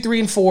 1, 2, 3,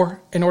 and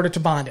 4, in order to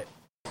bond it.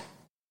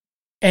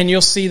 And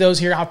you'll see those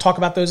here. I'll talk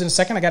about those in a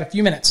second. I got a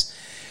few minutes.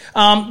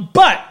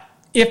 But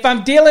if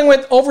I'm dealing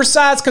with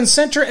oversized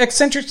concentric,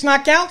 eccentric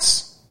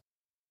knockouts,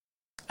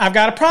 I've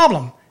got a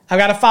problem. I've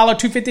got to follow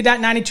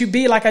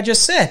 250.92b like I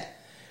just said.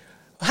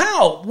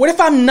 How? What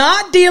if I'm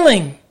not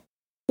dealing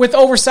with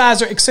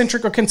oversized or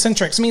eccentric or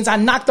concentrics? It means I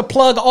knock the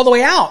plug all the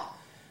way out.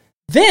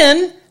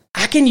 Then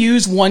I can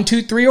use 1,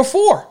 2, 3, or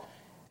 4.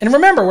 And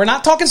remember, we're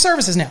not talking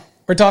services now.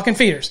 We're talking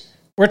feeders.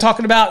 We're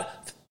talking about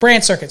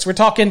branch circuits. We're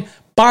talking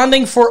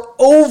bonding for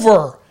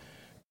over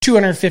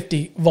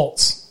 250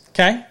 volts.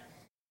 Okay?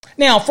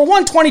 Now, for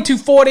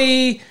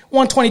 12240,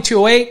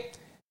 12208,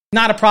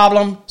 not a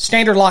problem.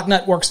 Standard lock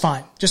nut works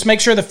fine. Just make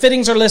sure the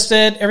fittings are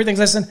listed, everything's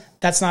listed.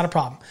 That's not a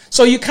problem.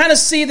 So you kind of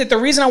see that the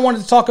reason I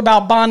wanted to talk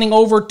about bonding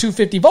over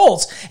 250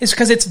 volts is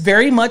because it's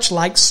very much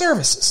like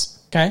services.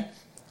 Okay?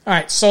 All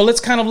right, so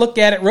let's kind of look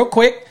at it real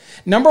quick.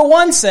 Number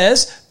 1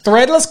 says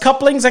threadless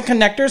couplings and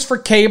connectors for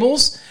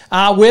cables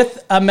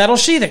with a metal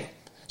sheathing.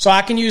 So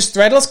I can use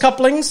threadless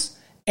couplings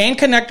and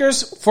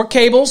connectors for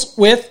cables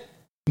with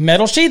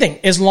metal sheathing,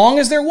 as long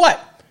as they're what?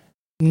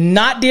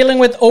 Not dealing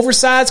with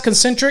oversized,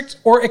 concentric,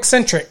 or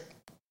eccentric.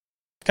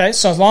 Okay,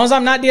 so as long as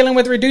I'm not dealing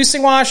with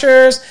reducing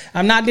washers,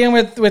 I'm not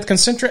dealing with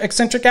concentric,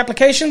 eccentric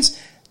applications,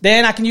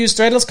 then I can use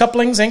threadless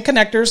couplings and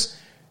connectors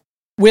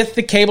with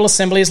the cable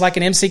assemblies like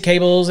an MC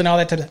cables and all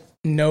that.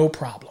 No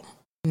problem.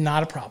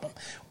 Not a problem.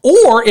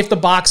 Or if the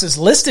box is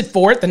listed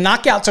for it, the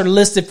knockouts are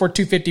listed for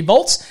 250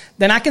 volts,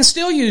 then I can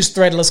still use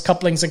threadless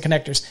couplings and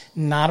connectors.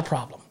 Not a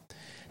problem.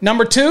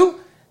 Number 2,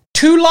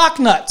 2 lock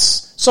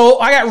nuts. So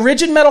I got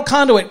rigid metal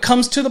conduit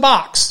comes to the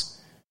box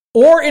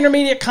or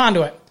intermediate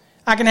conduit.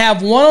 I can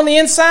have one on the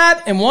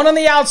inside and one on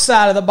the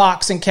outside of the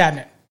box and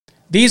cabinet.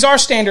 These are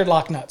standard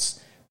lock nuts,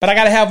 but I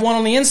got to have one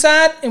on the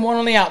inside and one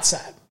on the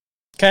outside.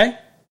 Okay?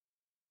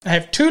 I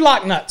have 2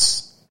 lock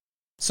nuts.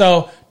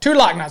 So 2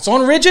 lock nuts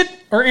on rigid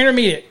or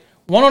intermediate.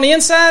 One on the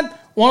inside,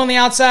 one on the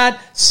outside.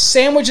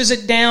 Sandwiches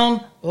it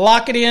down,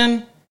 lock it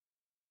in,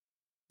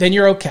 then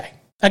you're okay.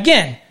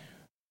 Again,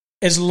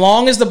 as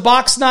long as the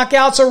box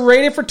knockouts are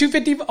rated for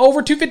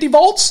over 250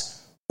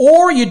 volts,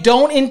 or you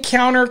don't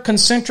encounter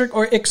concentric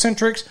or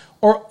eccentrics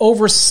or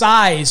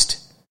oversized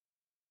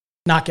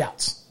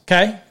knockouts.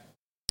 Okay?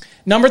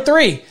 Number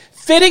 3,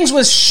 Fittings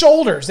with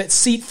shoulders that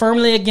seat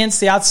firmly against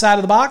the outside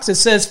of the box. It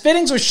says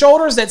fittings with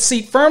shoulders that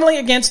seat firmly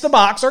against the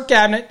box or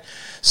cabinet,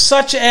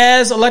 such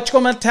as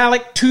electrical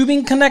metallic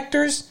tubing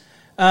connectors,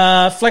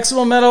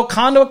 flexible metal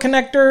conduit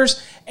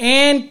connectors,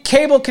 and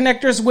cable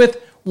connectors with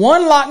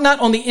one lock nut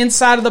on the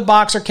inside of the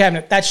box or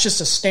cabinet. That's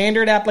just a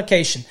standard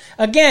application.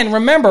 Again,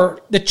 remember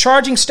the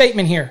charging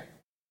statement here.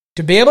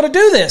 To be able to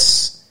do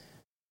this,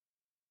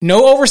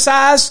 no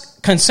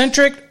oversized,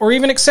 concentric, or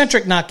even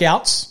eccentric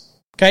knockouts,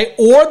 okay?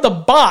 Or the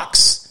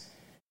box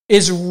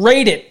is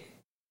rated.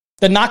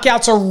 The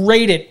knockouts are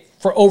rated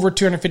for over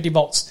 250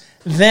 volts.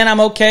 Then I'm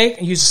okay. I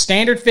use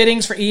standard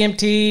fittings for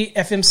EMT,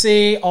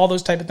 FMC, all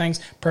those type of things.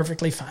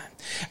 Perfectly fine.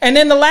 And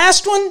then the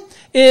last one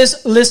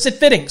is listed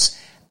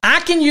fittings. I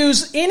can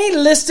use any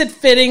listed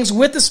fittings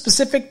with a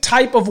specific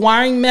type of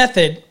wiring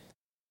method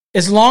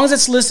as long as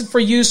it's listed for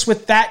use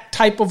with that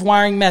type of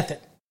wiring method.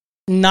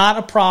 Not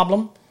a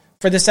problem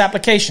for this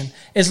application.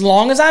 As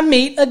long as I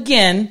meet,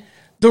 again,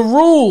 the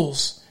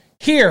rules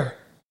here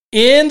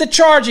in the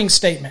charging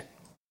statement.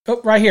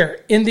 Oh, right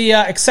here in the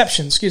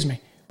exception,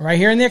 right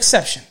here in the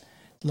exception.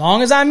 As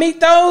long as I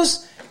meet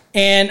those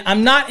and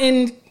I'm not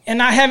in,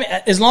 and I haven't,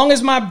 as long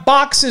as my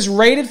box is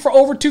rated for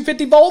over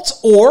 250 volts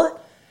or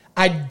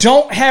I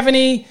don't have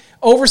any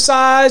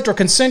oversized or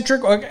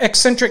concentric or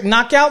eccentric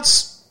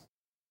knockouts,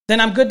 then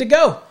I'm good to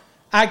go.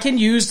 I can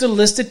use the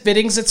listed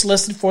fittings that's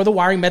listed for the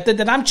wiring method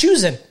that I'm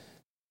choosing.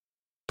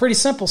 Pretty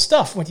simple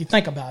stuff when you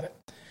think about it.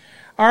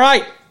 All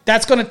right,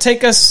 that's going to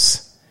take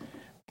us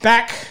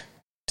back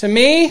to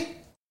me.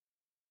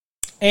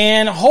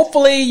 And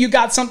hopefully you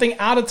got something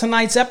out of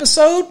tonight's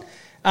episode.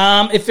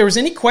 If there was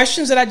any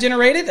questions that I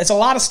generated, it's a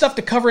lot of stuff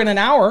to cover in an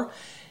hour.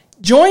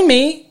 Join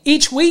me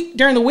each week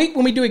during the week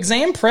when we do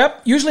exam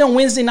prep, usually on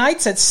Wednesday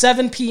nights at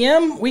 7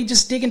 p.m. We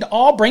just dig into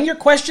all. Bring your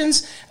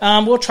questions.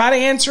 We'll try to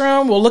answer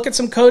them. We'll look at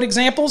some code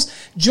examples.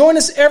 Join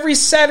us every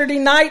Saturday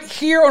night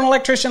here on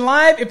Electrician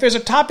Live. If there's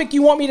a topic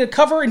you want me to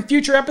cover in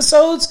future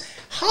episodes,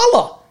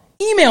 holla.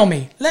 Email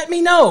me. Let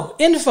me know.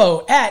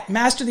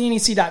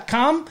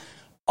 info@masterthenec.com.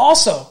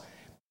 Also,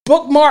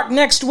 bookmark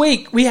next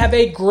week. We have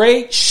a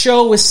great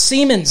show with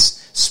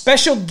Siemens.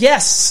 Special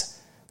guests.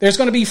 There's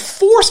going to be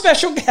 4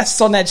 special guests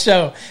on that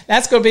show.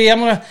 That's going to be, I'm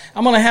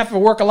going to have to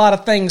work a lot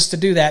of things to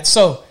do that.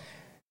 So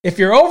if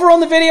you're over on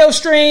the video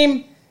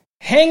stream,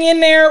 hang in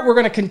there. We're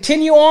going to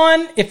continue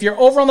on. If you're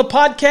over on the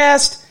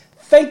podcast,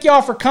 thank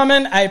y'all for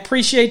coming. I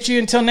appreciate you.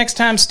 Until next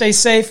time, stay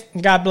safe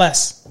and God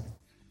bless.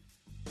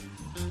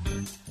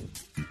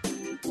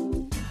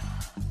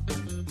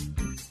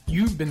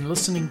 You've been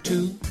listening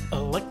to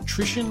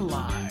Electrician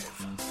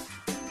Live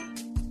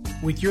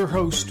with your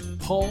host,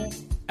 Paul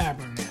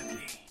Abernathy.